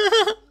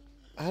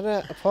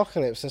 Anna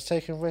Apocalypse has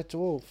taken Red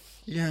Dwarf.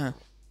 Yeah.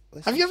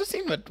 Have you ever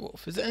seen Red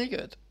Dwarf? Is it any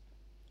good?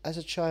 As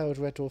a child,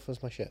 Red Dwarf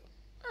was my shit.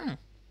 Oh.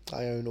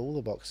 I own all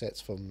the box sets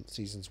from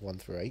seasons 1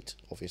 through 8,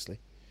 obviously.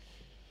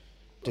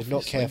 Did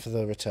not care for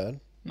the return.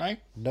 No?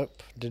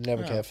 Nope. Didn't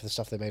ever care for the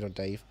stuff they made on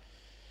Dave.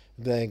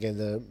 Then again,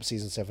 the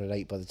season 7 and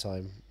 8 by the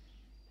time...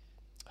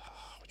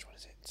 which one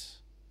is it?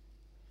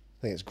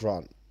 I think it's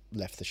Grant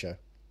left the show.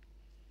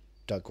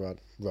 Doug Grant,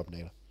 Rob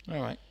Naylor.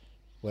 Alright.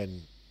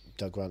 When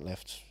Doug Grant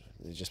left,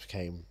 it just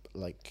became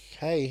like,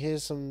 hey,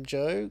 here's some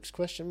jokes,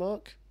 question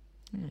mark.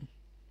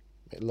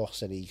 It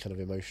lost any kind of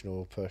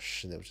emotional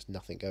push and there was just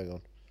nothing going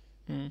on.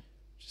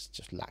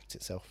 Just lacked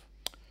itself.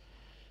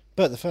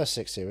 But the first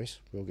 6 series,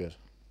 real good.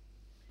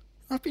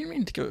 I've been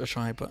meaning to give it a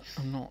try, but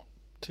I'm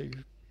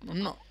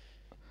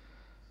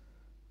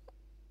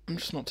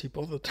just not too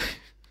bothered.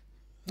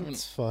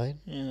 That's fine.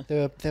 Yeah.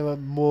 There are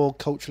more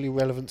culturally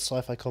relevant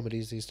sci-fi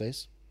comedies these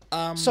days.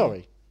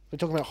 Sorry, we're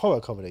talking about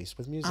horror comedies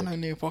with music. Anna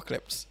and the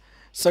Apocalypse.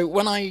 So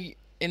when I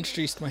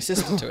introduced my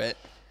sister to it,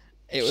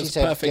 it She was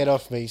said, perfect. get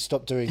off me,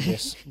 stop doing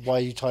this. Why are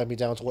you tying me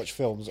down to watch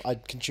films? I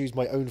can choose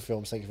my own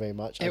films, thank you very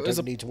much. I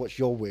don't need to watch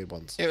your weird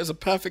ones. It was a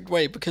perfect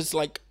way because,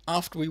 like,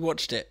 after we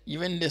watched it,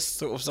 you're in this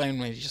sort of zone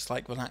where you're just,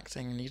 like,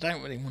 relaxing and you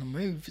don't really want to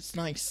move. It's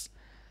nice.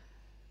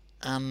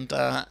 And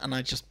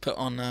I just put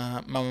on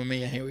Mamma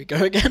Mia, Here We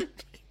Go Again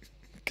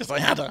because I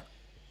had her.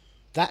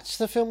 That's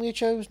the film you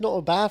chose? Not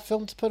a bad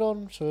film to put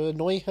on to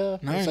annoy her?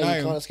 No, and so no.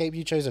 you can't escape,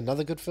 you chose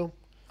another good film?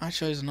 I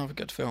chose another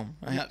good film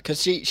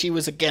because she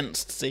was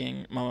against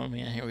seeing Mamma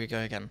Mia, Here We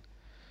Go Again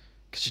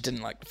because she didn't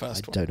like the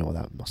first one. I don't know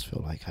what that must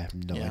feel like. I have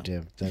no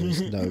idea. There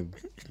is no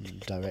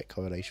direct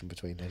correlation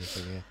between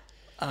anything here.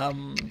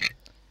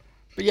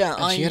 But yeah,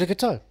 And she had a good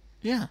time.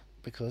 Yeah,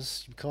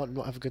 Because you can't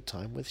not have a good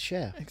time with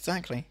Cher.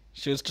 exactly.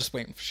 She was just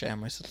waiting for Cher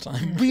most of the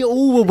time. We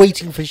all were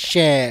waiting for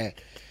Cher.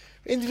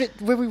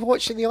 When we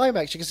watched in the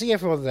IMAX, you can see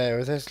everyone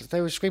there.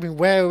 They were screaming,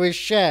 "Where is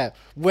Cher?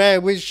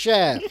 Where is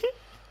Cher?"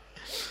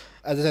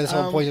 And then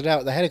someone pointed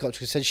out the helicopter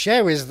and said,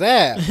 "Cher is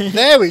there.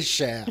 There is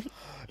Cher."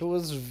 It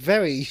was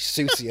very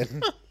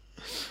Susian.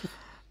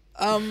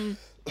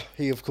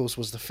 He, of course,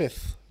 was the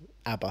 5th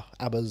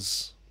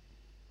ABBA's.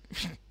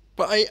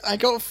 But I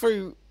got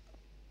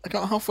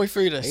halfway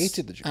through this.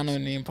 Hated the jokes. Anna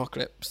and the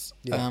Apocalypse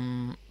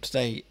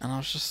today, and I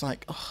was just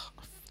like, oh,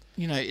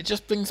 it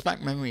just brings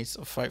back memories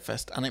of Fright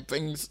Fest, and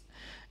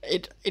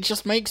it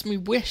just makes me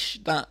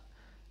wish that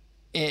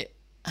it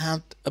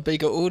had a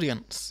bigger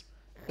audience.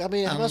 I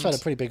mean, it must have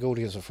had a pretty big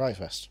audience for Fright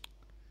Fest.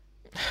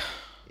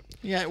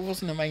 Yeah, it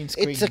wasn't a main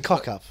screen. It's a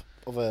cock-up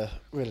of a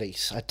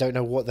release. I don't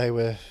know what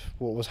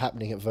was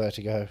happening at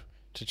Vertigo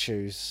to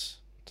choose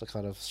to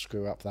kind of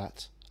screw up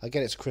that. I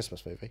get it's a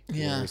Christmas movie.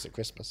 Yeah. Released at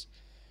Christmas.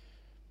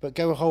 But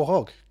go whole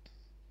hog.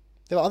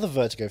 There are other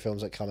Vertigo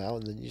films that come out,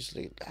 and then you just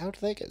think, how do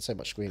they get so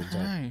much screen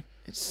time? No,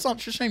 it's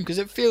such a shame because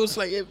it feels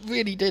like it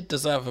really did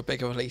deserve a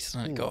bigger release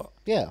than it got,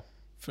 Yeah,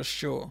 for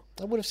sure.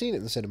 I would have seen it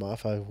in the cinema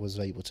if I was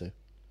able to.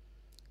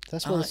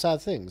 That's one of the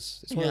sad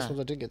things. It's one of those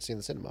ones I didn't get to see in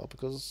the cinema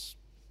because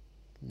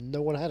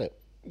no one had it.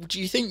 Do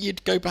you think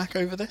you'd go back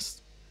over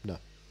this? No.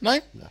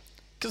 No? No.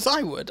 Because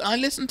I would. I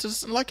listen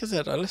to, like I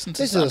said, I listen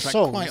to This is a soundtrack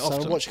song, quite so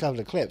often. I watch a couple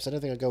of clips. I don't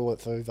think I'd go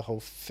through the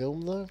whole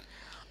film, though.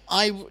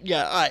 I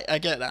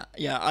get that.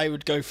 Yeah, I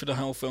would go for the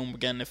whole film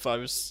again if I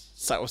was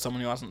sat with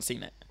someone who hasn't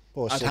seen it.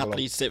 Or I'd sing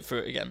happily along. sit through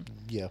it again.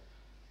 Yeah.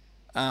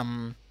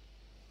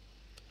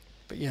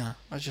 But yeah,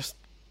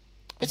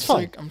 It's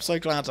fine. I'm so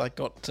glad I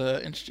got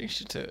to introduce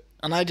you to it.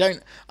 And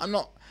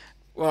well,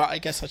 I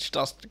guess I should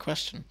ask the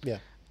question. Yeah.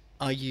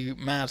 Are you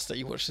mad that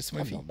you watched this I'm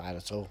movie? not mad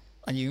at all.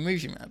 Are you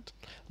movie mad?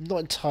 I'm not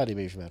entirely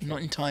movie mad.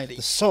 Not entirely.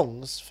 The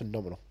song's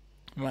phenomenal.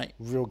 Right.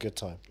 Real good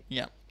time.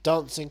 Yeah.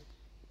 Dancing,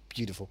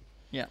 beautiful.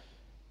 Yeah.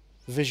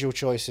 The visual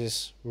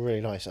choices,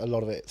 really nice. A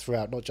lot of it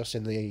throughout, not just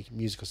in the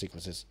musical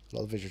sequences. A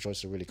lot of the visual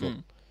choices are really cool.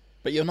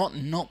 But you're not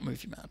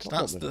movie mad. Not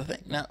That's movie the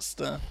thing. That's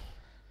the...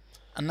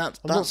 And that's...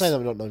 I'm not saying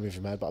I'm not movie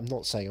mad, but I'm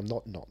not saying I'm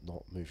not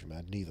movie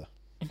mad neither.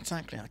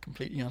 Exactly, I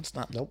completely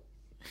understand. Nope.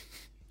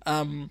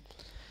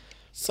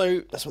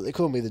 So... That's what they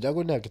call me, the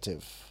double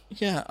negative.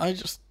 Yeah,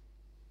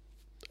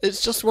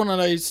 it's just one of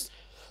those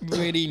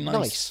really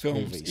nice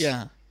films. movies.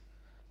 Yeah.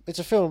 It's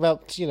a film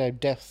about,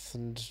 death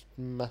and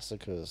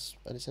massacres,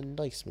 and it's a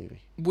nice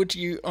movie. Would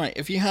you... Alright,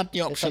 if you had the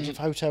It's like option... if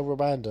Hotel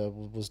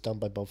Rwanda was done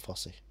by Bob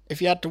Fosse.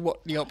 If you had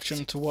the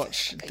option to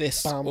watch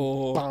this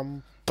or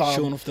Bam,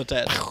 Shaun of the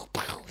Dead...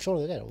 Shaun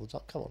of the Dead all the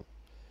time, come on.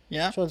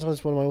 Yeah? Shaun of the Dead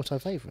is one of my all-time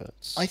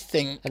favourites. I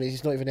think And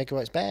he's not even Edgar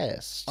Wright's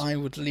best. I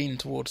would lean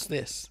towards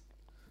this.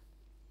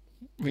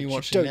 You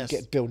Rewatching don't this.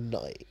 get Bill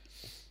Nye.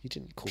 You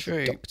didn't call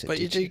True, the Doctor, but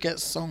you did do get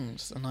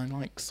songs, and I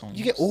like songs.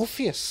 You get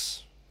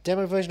Orpheus.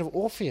 Demo version of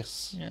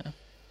Orpheus. Yeah.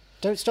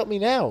 Don't Stop Me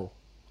Now.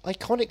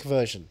 Iconic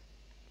version.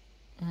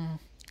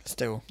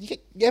 Still. You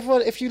get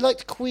everyone. If you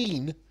liked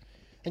Queen,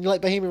 and you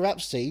like Bohemian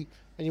Rhapsody,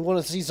 and you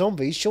want to see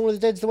zombies, Shaun of the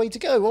Dead's the way to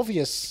go.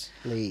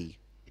 Obviously.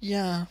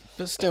 Yeah,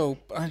 but still,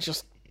 I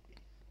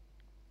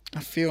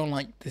feel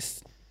like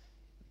this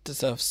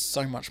deserves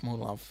so much more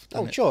love.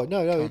 than Oh, it sure.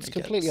 No, currently it's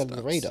completely gets. under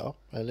the That's- radar,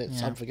 and it's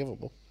Yeah.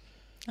 unforgivable.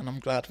 And I'm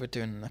glad we're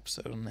doing an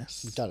episode on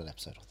this. We've done an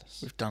episode on this.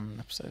 We've done an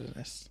episode of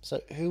this.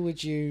 So, who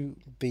would you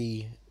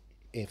be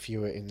if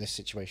you were in this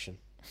situation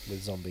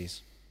with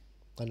zombies?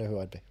 I know who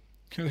I'd be.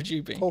 Who would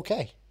you be?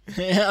 Okay.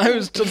 Yeah, I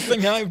was just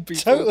thinking I would be.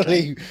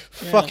 Totally Yeah.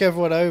 fuck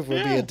everyone over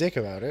and be Yeah. a dick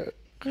about it.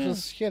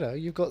 Because,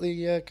 you've got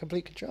the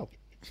complete control.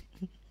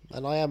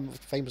 And I am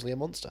famously a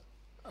monster.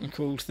 I'm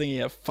called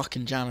thingy a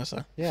fucking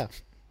janitor. Yeah.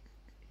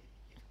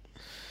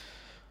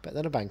 Better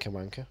than a banker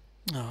wanker.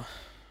 Oh,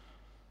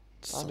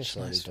 I miss such a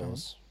early nice film.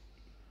 doors.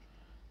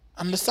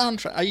 And the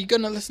soundtrack. Are you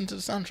going to listen to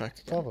the soundtrack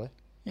again? Probably.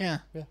 Yeah.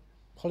 Yeah.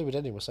 Hollywood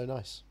ending was so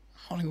nice.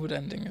 Hollywood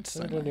ending. It's so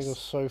Hollywood ending was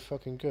nice. so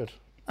fucking good.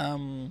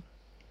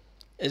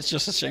 It's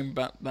just a shame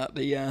about that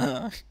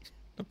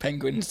the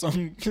Penguin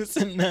song is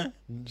in there.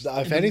 If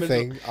the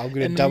anything, middle- I'm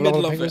going in to the double up on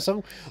middle the of Penguin it.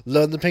 song,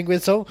 learn the Penguin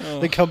song,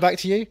 then come back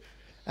to you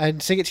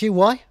and sing it to you.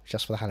 Why?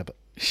 Just for the halibut.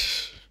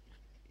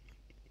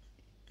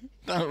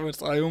 That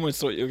was. I almost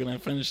thought you were going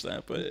to finish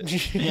there, but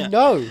yeah.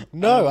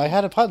 No, I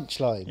had a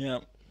punchline. Yeah.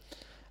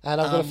 And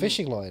I've got a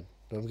fishing line.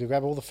 I'm going to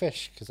grab all the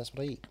fish because that's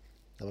what I eat.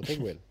 I'm a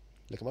penguin.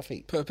 Look at my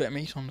feet. Put a bit of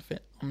meat on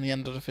the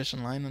end of the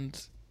fishing line and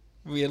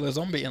reel a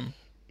zombie in.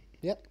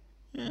 Yep.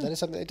 That is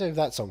something they do.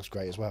 That song's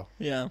great as well.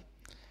 Yeah.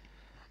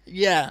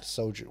 Yeah.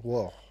 Soldier of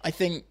War. I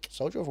think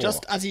Soldier of War.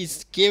 just as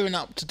he's gearing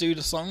up to do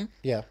the song,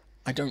 Yeah.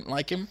 I don't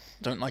like him.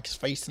 Don't like his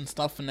face and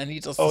stuff. And then he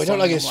does. The Oh, I song don't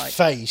like and his I'm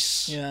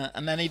face. Yeah,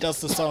 and then he does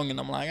the song, and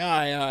I'm like,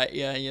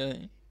 yeah.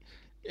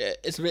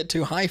 It's a bit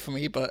too high for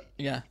me, but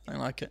yeah, I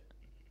like it.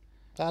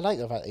 I like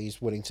the fact that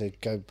he's willing to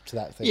go to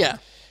that thing. Yeah.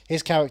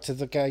 His character,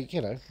 the guy,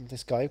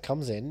 this guy who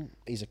comes in,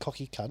 he's a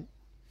cocky cunt.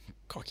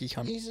 Cocky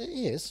cunt.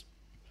 He is.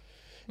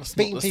 That's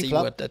beating not the C people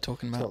up. word they're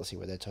talking It's not about. the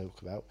what they're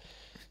talking about.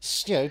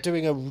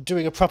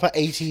 Doing a proper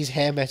 80s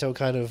hair metal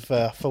kind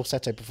of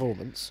falsetto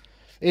performance.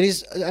 It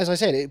is, as I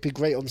said, it'd be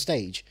great on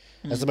stage.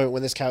 As the moment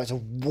when this character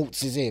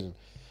waltzes in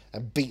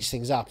and beats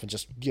things up and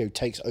just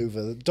takes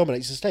over,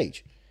 dominates the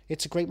stage.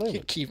 It's a great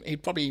moment.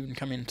 He'd probably even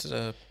come into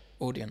the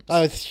audience.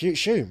 I would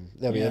assume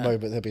there'll be a Yeah.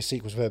 moment, there'll be a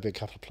sequence where there'll be a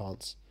couple of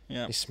plants.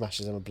 Yeah. He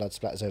smashes them and blood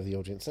splatters over the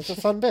audience. That's a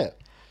fun bit.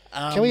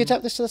 Can we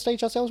adapt this to the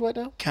stage ourselves right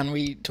now? Can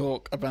we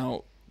talk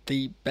about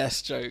the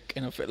best joke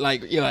in a film?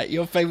 Like,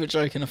 your favourite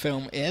joke in a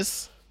film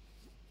is?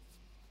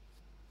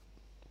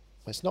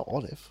 It's not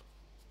Olive.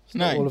 It's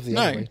No, not all of the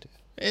no. other way.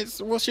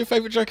 What's your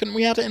favourite joke? And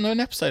we had it in an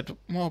episode a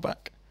while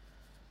back.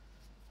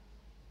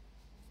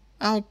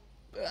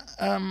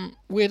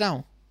 Weird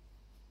Al.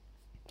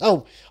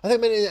 Oh, I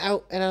think meant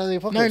out in the No,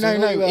 Apocalypse. I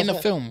thought you were in a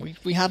asking- film.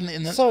 We had it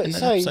in the Sorry, in an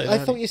sorry. episode. I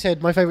thought you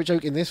said my favourite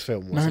joke in this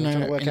film was. No, I'm trying to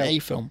no, work in out. a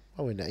film.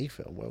 Oh, in a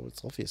film. Well,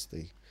 it's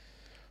obviously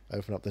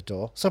open up the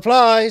door.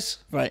 Supplies.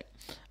 Right.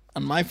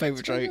 And my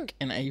favourite joke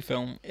in a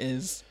film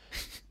is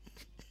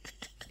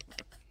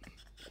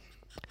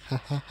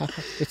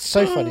It's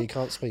so funny you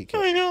can't speak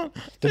Oh it. my god.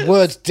 The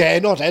words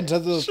dare not enter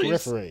the She's-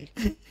 periphery.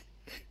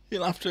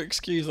 You'll have to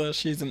excuse her.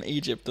 She's in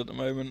Egypt at the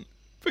moment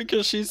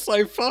because she's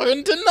so far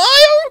in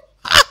denial.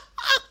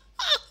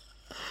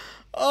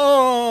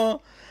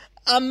 Oh,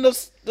 and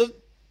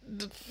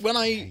when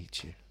I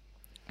Hate you.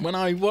 when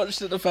I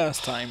watched it the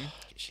first time,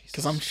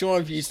 because I'm sure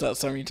I've used that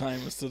so many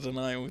times, the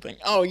denial thing.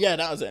 Oh yeah,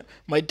 that was it.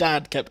 My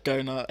dad kept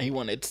going. He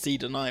wanted to see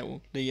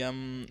Denial,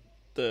 the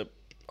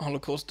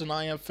Holocaust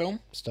denier film.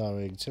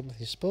 Starring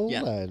Timothy Spall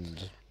Yeah.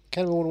 and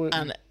Rachel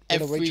And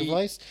every-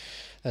 Weisz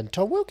and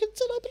Tom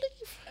Wilkinson, I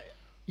believe.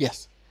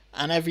 Yes,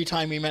 and every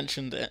time he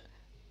mentioned it,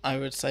 I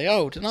would say,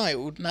 "Oh,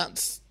 Denial,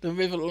 that's the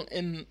river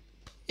in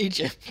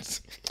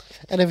Egypt."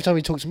 And every time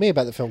you talked to me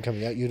about the film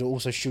coming out, you'd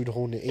also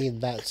shoehorn it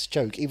in that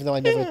joke, even though I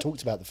never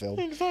talked about the film.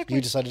 Exactly.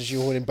 You decided to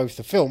shoehorn in both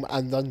the film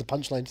and then the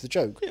punchline to the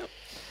joke. Yeah.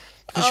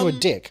 Because you're a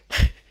dick.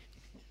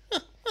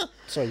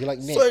 Sorry, you're like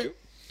Nick.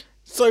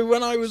 So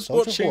when I was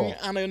Soldier of watching War.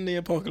 Anna and the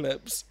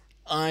Apocalypse,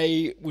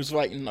 I was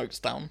writing notes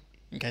down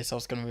in case I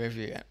was going to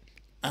review it.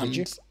 And,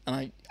 you?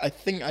 And I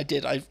think I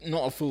did.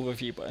 Not a full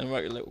review, but I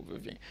wrote a little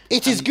review.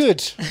 It is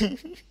good.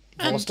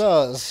 4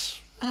 stars.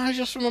 And I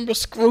just remember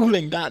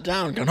scrolling that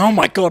down, going, "Oh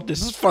my god,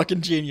 this is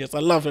fucking genius! I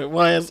love it.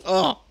 Why is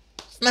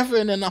it's never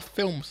in enough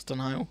films,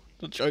 Denial.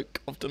 The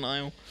joke of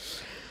Denial."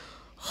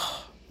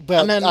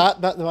 Well, And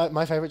then-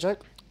 my favourite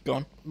joke, Go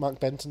on. Mark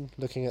Benton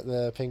looking at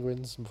the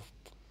penguins.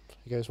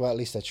 He goes, well, at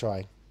least they're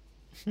trying.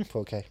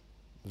 4K.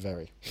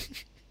 Very.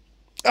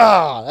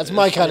 That's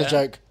my kind of Yeah.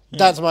 joke.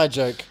 That's my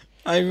joke.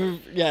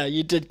 Yeah,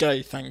 you did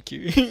go. Thank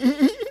you.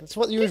 That's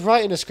what you would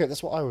write in a script.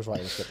 That's what I would write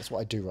in a script. That's what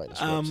I do write in a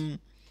script.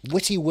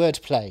 Witty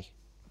wordplay.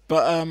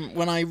 But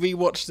when I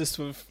rewatched this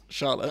with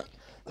Charlotte,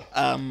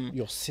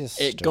 Your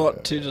sister. it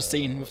got to the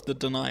scene with the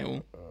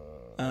Denial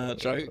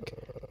joke,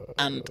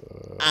 and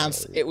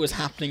as it was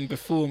happening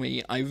before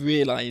me, I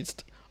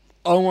realised,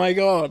 oh my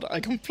god, I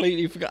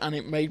completely forgot, and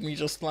it made me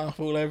just laugh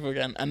all over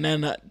again. And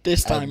then at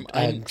this time,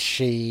 And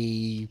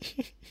she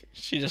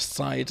she just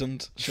sighed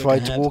and shook tried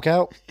her to head. walk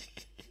out,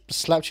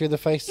 slapped you in the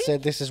face,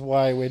 said, this is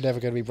why we're never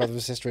going to be brother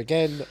and sister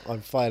again.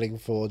 I'm filing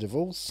for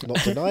divorce,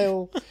 not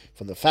denial,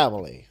 from the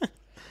family.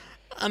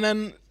 And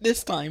then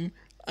this time,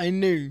 I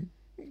knew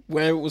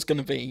where it was going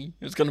to be.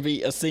 It was going to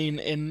be a scene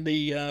in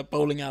the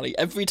bowling alley.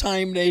 Every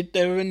time they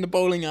were in the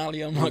bowling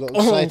alley, I'm I like, got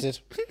oh, excited.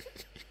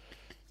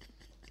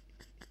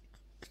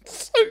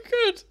 it's so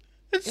good.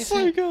 It's Is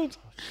so it? good.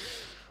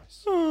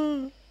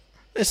 Oh,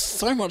 it's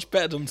so much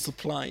better than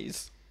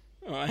Supplies,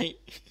 alright?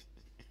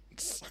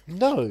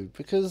 No,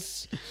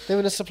 because they're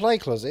in a supply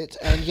closet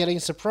and getting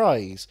a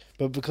surprise.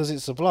 But because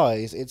it's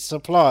supplies, it's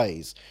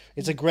supplies.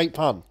 It's a great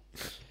pun.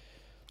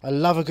 I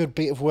love a good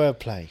bit of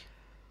wordplay.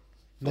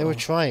 They were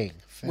trying.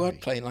 Very.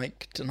 Wordplay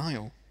like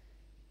Denial.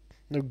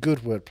 No, good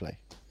wordplay.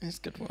 It's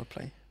good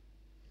wordplay.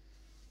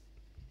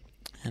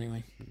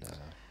 Anyway.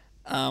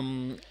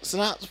 So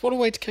that's what a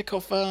way to kick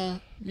off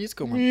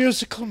musical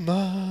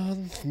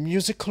month.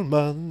 Musical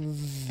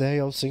month. They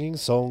are singing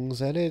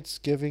songs and it's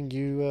giving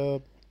you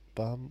a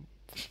bum.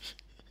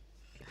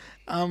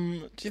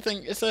 Do you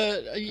think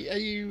are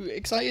you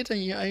excited? Are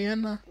you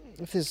in the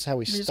If this is how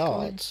we musical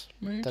start,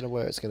 mood? don't know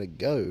where it's going to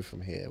go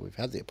from here. We've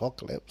had the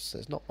apocalypse.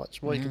 There's not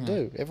much more you can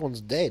do.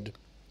 Everyone's dead.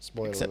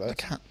 Spoiler Except the alert.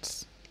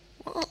 cats.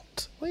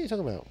 What? What are you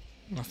talking about?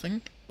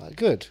 Nothing.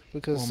 Good, Or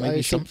because maybe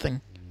I something.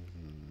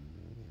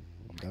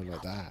 don't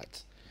like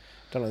that.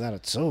 Don't like that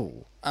at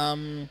all.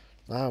 Um,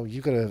 Now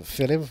you've got to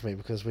fill in for me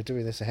because we're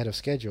doing this ahead of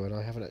schedule, and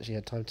I haven't actually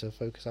had time to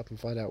focus up and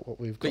find out what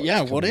we've got. but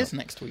yeah, what coming is up.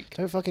 next week?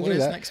 Don't fucking What do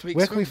is that. next week's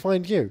Where can we film?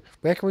 find you?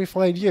 Where can we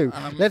find you?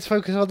 Let's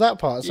focus on that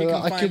part so you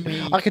that can find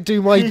me- I can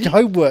do my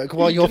homework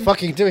while you're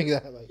fucking doing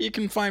that. Mate. You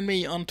can find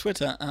me on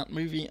Twitter at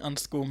movie_mad.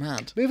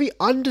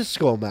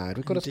 Movie_mad.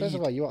 We've got to Indeed.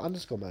 specify you are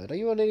 _mad. Are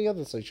you on any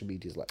other social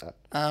medias like that?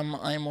 I'm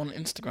on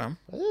Instagram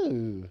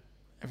Ooh.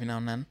 every now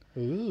and then.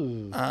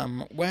 Ooh.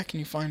 Where can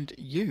you find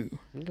you?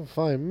 You can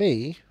find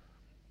me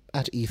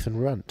at Ethan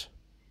Runt.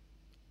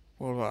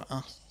 What about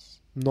us?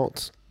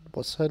 Not,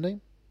 what's her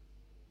name?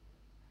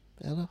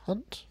 Ella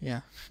Hunt?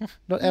 Yeah.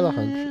 Not Ella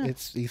Hunt,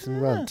 it's Ethan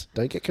Runt.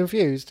 Don't get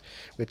confused.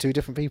 We're two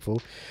different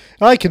people.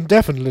 I can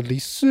definitely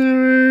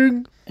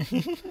sing.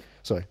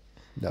 Sorry,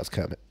 that was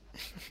Kermit.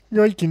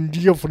 I can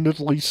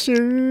definitely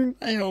sing.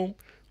 Hey ho.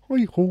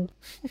 Hi ho.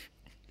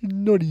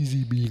 Not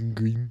easy being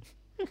green.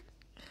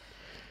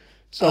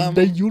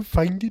 Someday you'll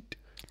find it.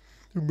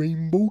 The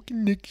rainbow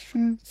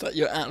connection. Is that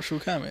your actual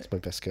Kermit? My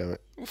best Kermit.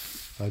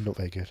 I'm not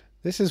very good.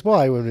 This is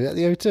why when we were at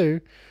the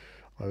O2,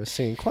 I was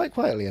singing quite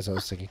quietly as I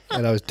was singing,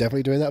 and I was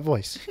definitely doing that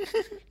voice.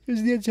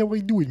 Because that's how I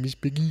do it, Miss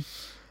Piggy.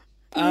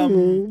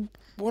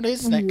 What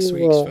is next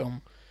week's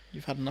film?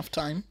 You've had enough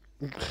time.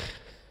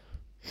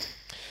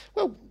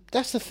 Well,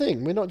 that's the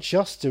thing. We're not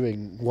just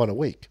doing one a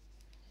week.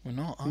 We're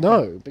not. Are we?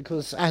 No,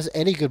 because as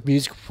any good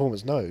musical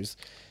performance knows,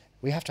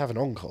 we have to have an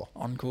encore.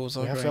 Encores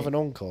are We have great. to have an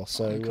encore.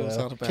 So, Encores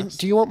are the best.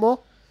 do you want more?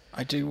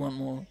 I do want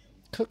more.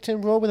 Cooked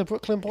in raw with a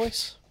Brooklyn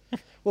voice?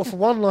 Well, for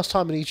one last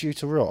time, I need you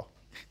to raw.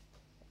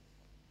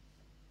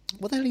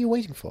 What the hell are you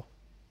waiting for?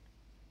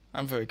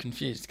 I'm very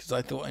confused because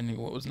I thought I knew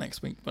what was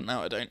next week, but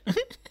now I don't.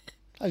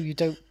 Oh, you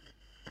don't?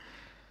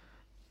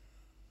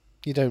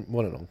 You don't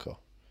want an encore?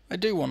 I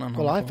do want an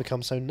Well, encore. I've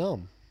become so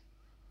numb.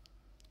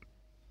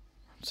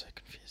 I'm so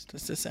confused.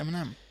 Is this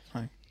Eminem?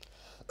 No.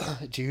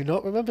 Do you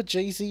not remember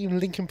Jay-Z and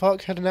Linkin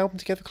Park had an album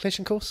together,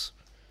 Collision Course?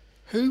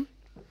 Who?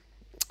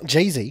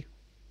 Jay-Z,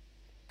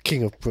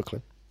 King of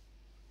Brooklyn,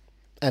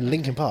 and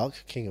Linkin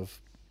Park, King of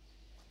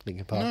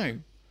Linkin Park. No.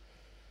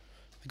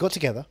 They got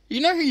together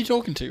You know who you're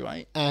talking to,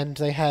 right? and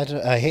they had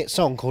a hit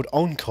song called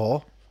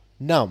Encore,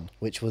 Numb,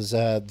 which was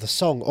the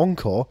song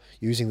Encore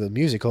using the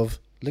music of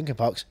Linkin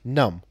Park's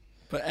Numb.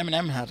 But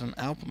Eminem had an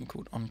album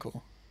called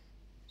Encore.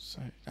 So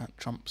that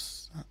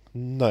trumps that.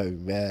 No,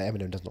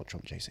 Eminem does not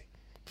trump Jay-Z.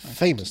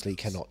 Famously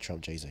cannot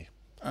trump Jay-Z.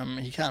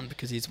 He can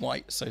because he's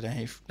white, so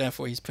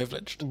therefore he's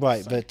privileged.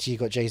 Right, So, but you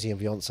got Jay-Z and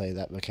Beyonce,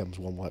 that becomes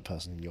one white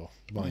person in your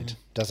mind,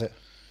 does it?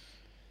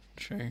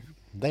 True.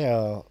 They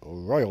are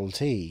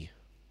royalty.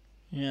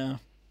 Yeah.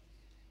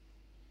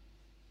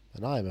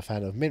 And I am a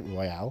fan of Mint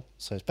Royale,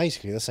 so it's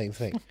basically the same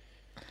thing.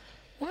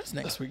 What is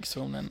next week's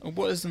film then? Or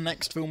what is the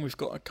next film we've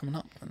got coming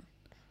up then?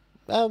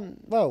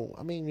 Well,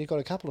 I mean, we've got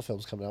a couple of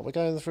films coming out. We're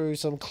going through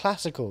some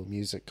classical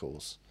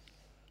musicals.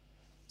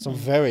 Some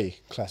very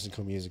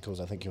classical musicals,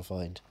 I think you'll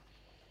find.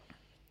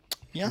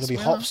 Yes, You'll be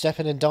we hop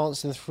stepping and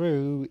dancing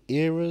through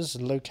eras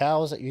and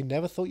locales that you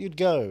never thought you'd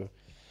go.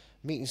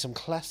 Meeting some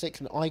classics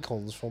and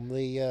icons from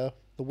the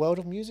world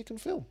of music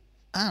and film.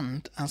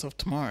 And as of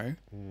tomorrow,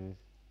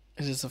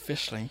 it is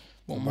officially.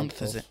 What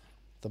month is it?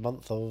 The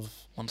month of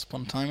Once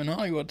Upon a Time in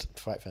Hollywood.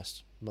 Fright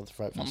Fest. Month of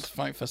Fright Month Fest. of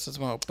Fright Fest as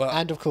well. But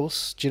And of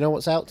course, do you know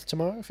what's out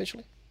tomorrow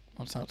officially?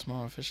 what's out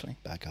tomorrow officially?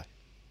 Bad Guy.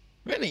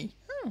 Really?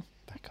 Oh,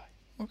 Bad Guy.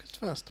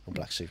 August 1st. Or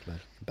Black Superman.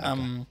 Bad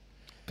Guy.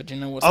 But do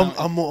you know what's out?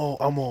 I'm more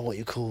what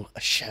you call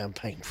a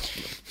champagne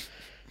problem.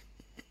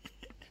 I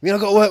mean,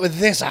 I've got to work with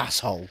this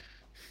asshole.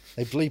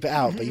 They bleep it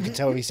out, but you can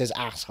tell when he says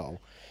asshole,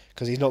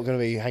 because he's not going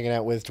to be hanging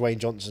out with Dwayne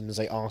Johnson and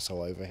say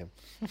arsehole over him.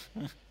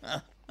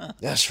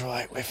 That's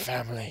right, we're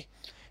family.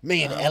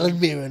 Me and Ellen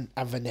Mirren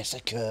and Vanessa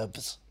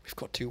Curbs. We've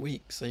got 2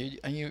 weeks. Are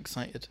you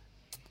excited?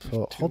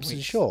 For 2 Hobbs and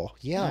weeks. Shaw.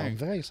 Yeah, No. I'm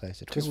very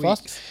excited. 2 'Cause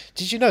weeks.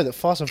 Did you know that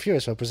Fast and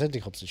Furious are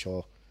presenting Hobbs and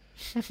Shaw?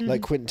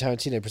 Like Quentin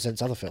Tarantino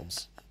presents other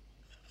films.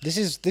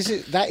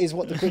 That is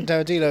what the Quentin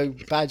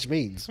Tarantino badge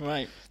means.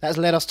 Right. That's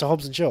led us to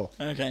Hobbs and Shaw.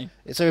 Okay.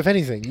 So if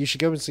anything, you should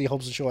go and see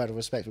Hobbs and Shaw out of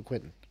respect for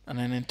Quentin. And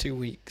then in 2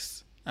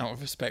 weeks, out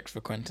of respect for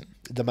Quentin,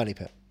 The Money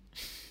Pit.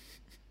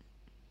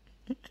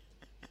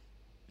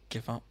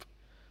 give up.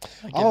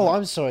 I give Oh, up.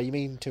 I'm sorry. You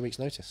mean 2 weeks'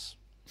 notice?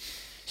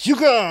 Hugh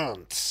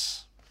Grant.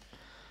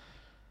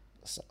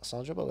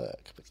 Sandra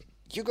Bullock.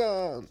 Hugh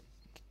Grant.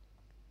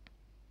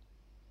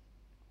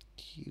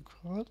 Hugh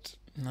Grant.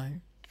 No.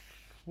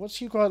 What's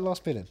Hugh Grant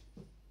last been in?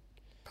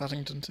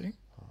 Paddington 2?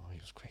 Oh, he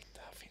was great in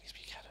that. Phoenix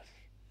Buchanan.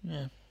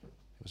 Yeah.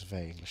 It was a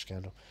very English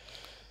scandal.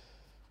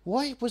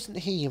 Why wasn't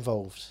he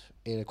involved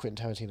in a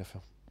Quentin Tarantino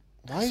film?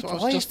 That's what I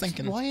was just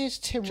thinking. Why is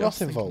Tim Just Roth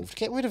thinking. involved?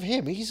 Get rid of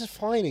him. He's a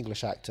fine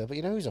English actor, but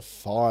you know who's a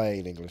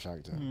fine English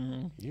actor?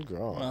 Hugh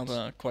Grant.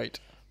 Well, quite.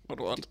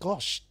 What?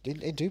 Gosh,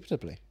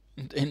 indubitably.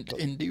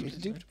 Indubitably.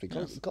 Indubitably.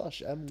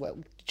 Gosh, well,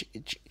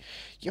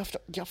 you have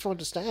to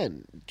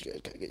understand.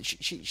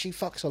 She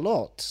fucks a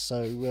lot,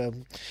 so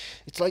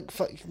it's like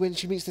when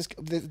she meets this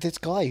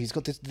guy who's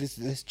got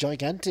this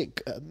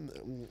gigantic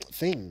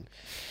thing,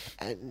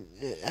 and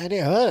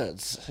it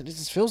hurts, and it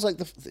feels like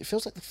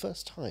the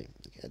first time.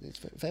 And it's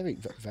very,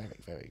 very, very,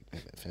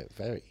 very,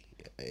 very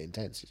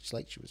intense. It's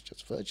like she was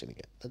just virgining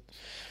it. And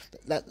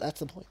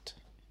that's the point.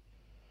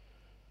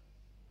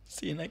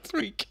 See you next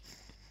week.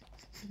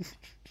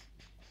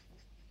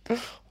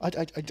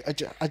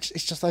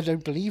 It's just I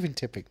don't believe in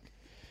tipping.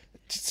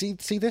 See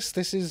this.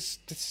 This is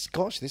the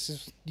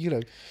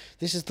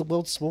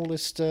world's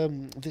smallest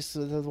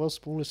the world's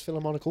smallest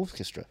philharmonic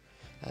orchestra,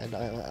 and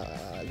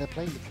they're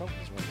playing the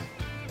trumpets right now.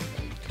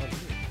 You can't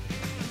hear it.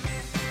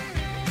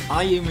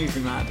 Are You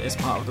Movie Mad is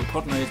part of the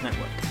Podnose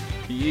Network,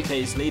 the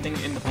UK's leading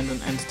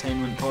independent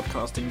entertainment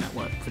podcasting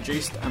network,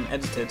 produced and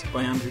edited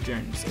by Andrew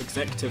Jones,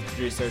 executive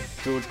producer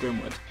George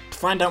Grimwood. To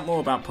find out more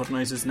about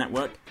Podnose's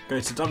network, go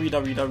to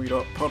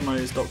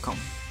www.podnose.com.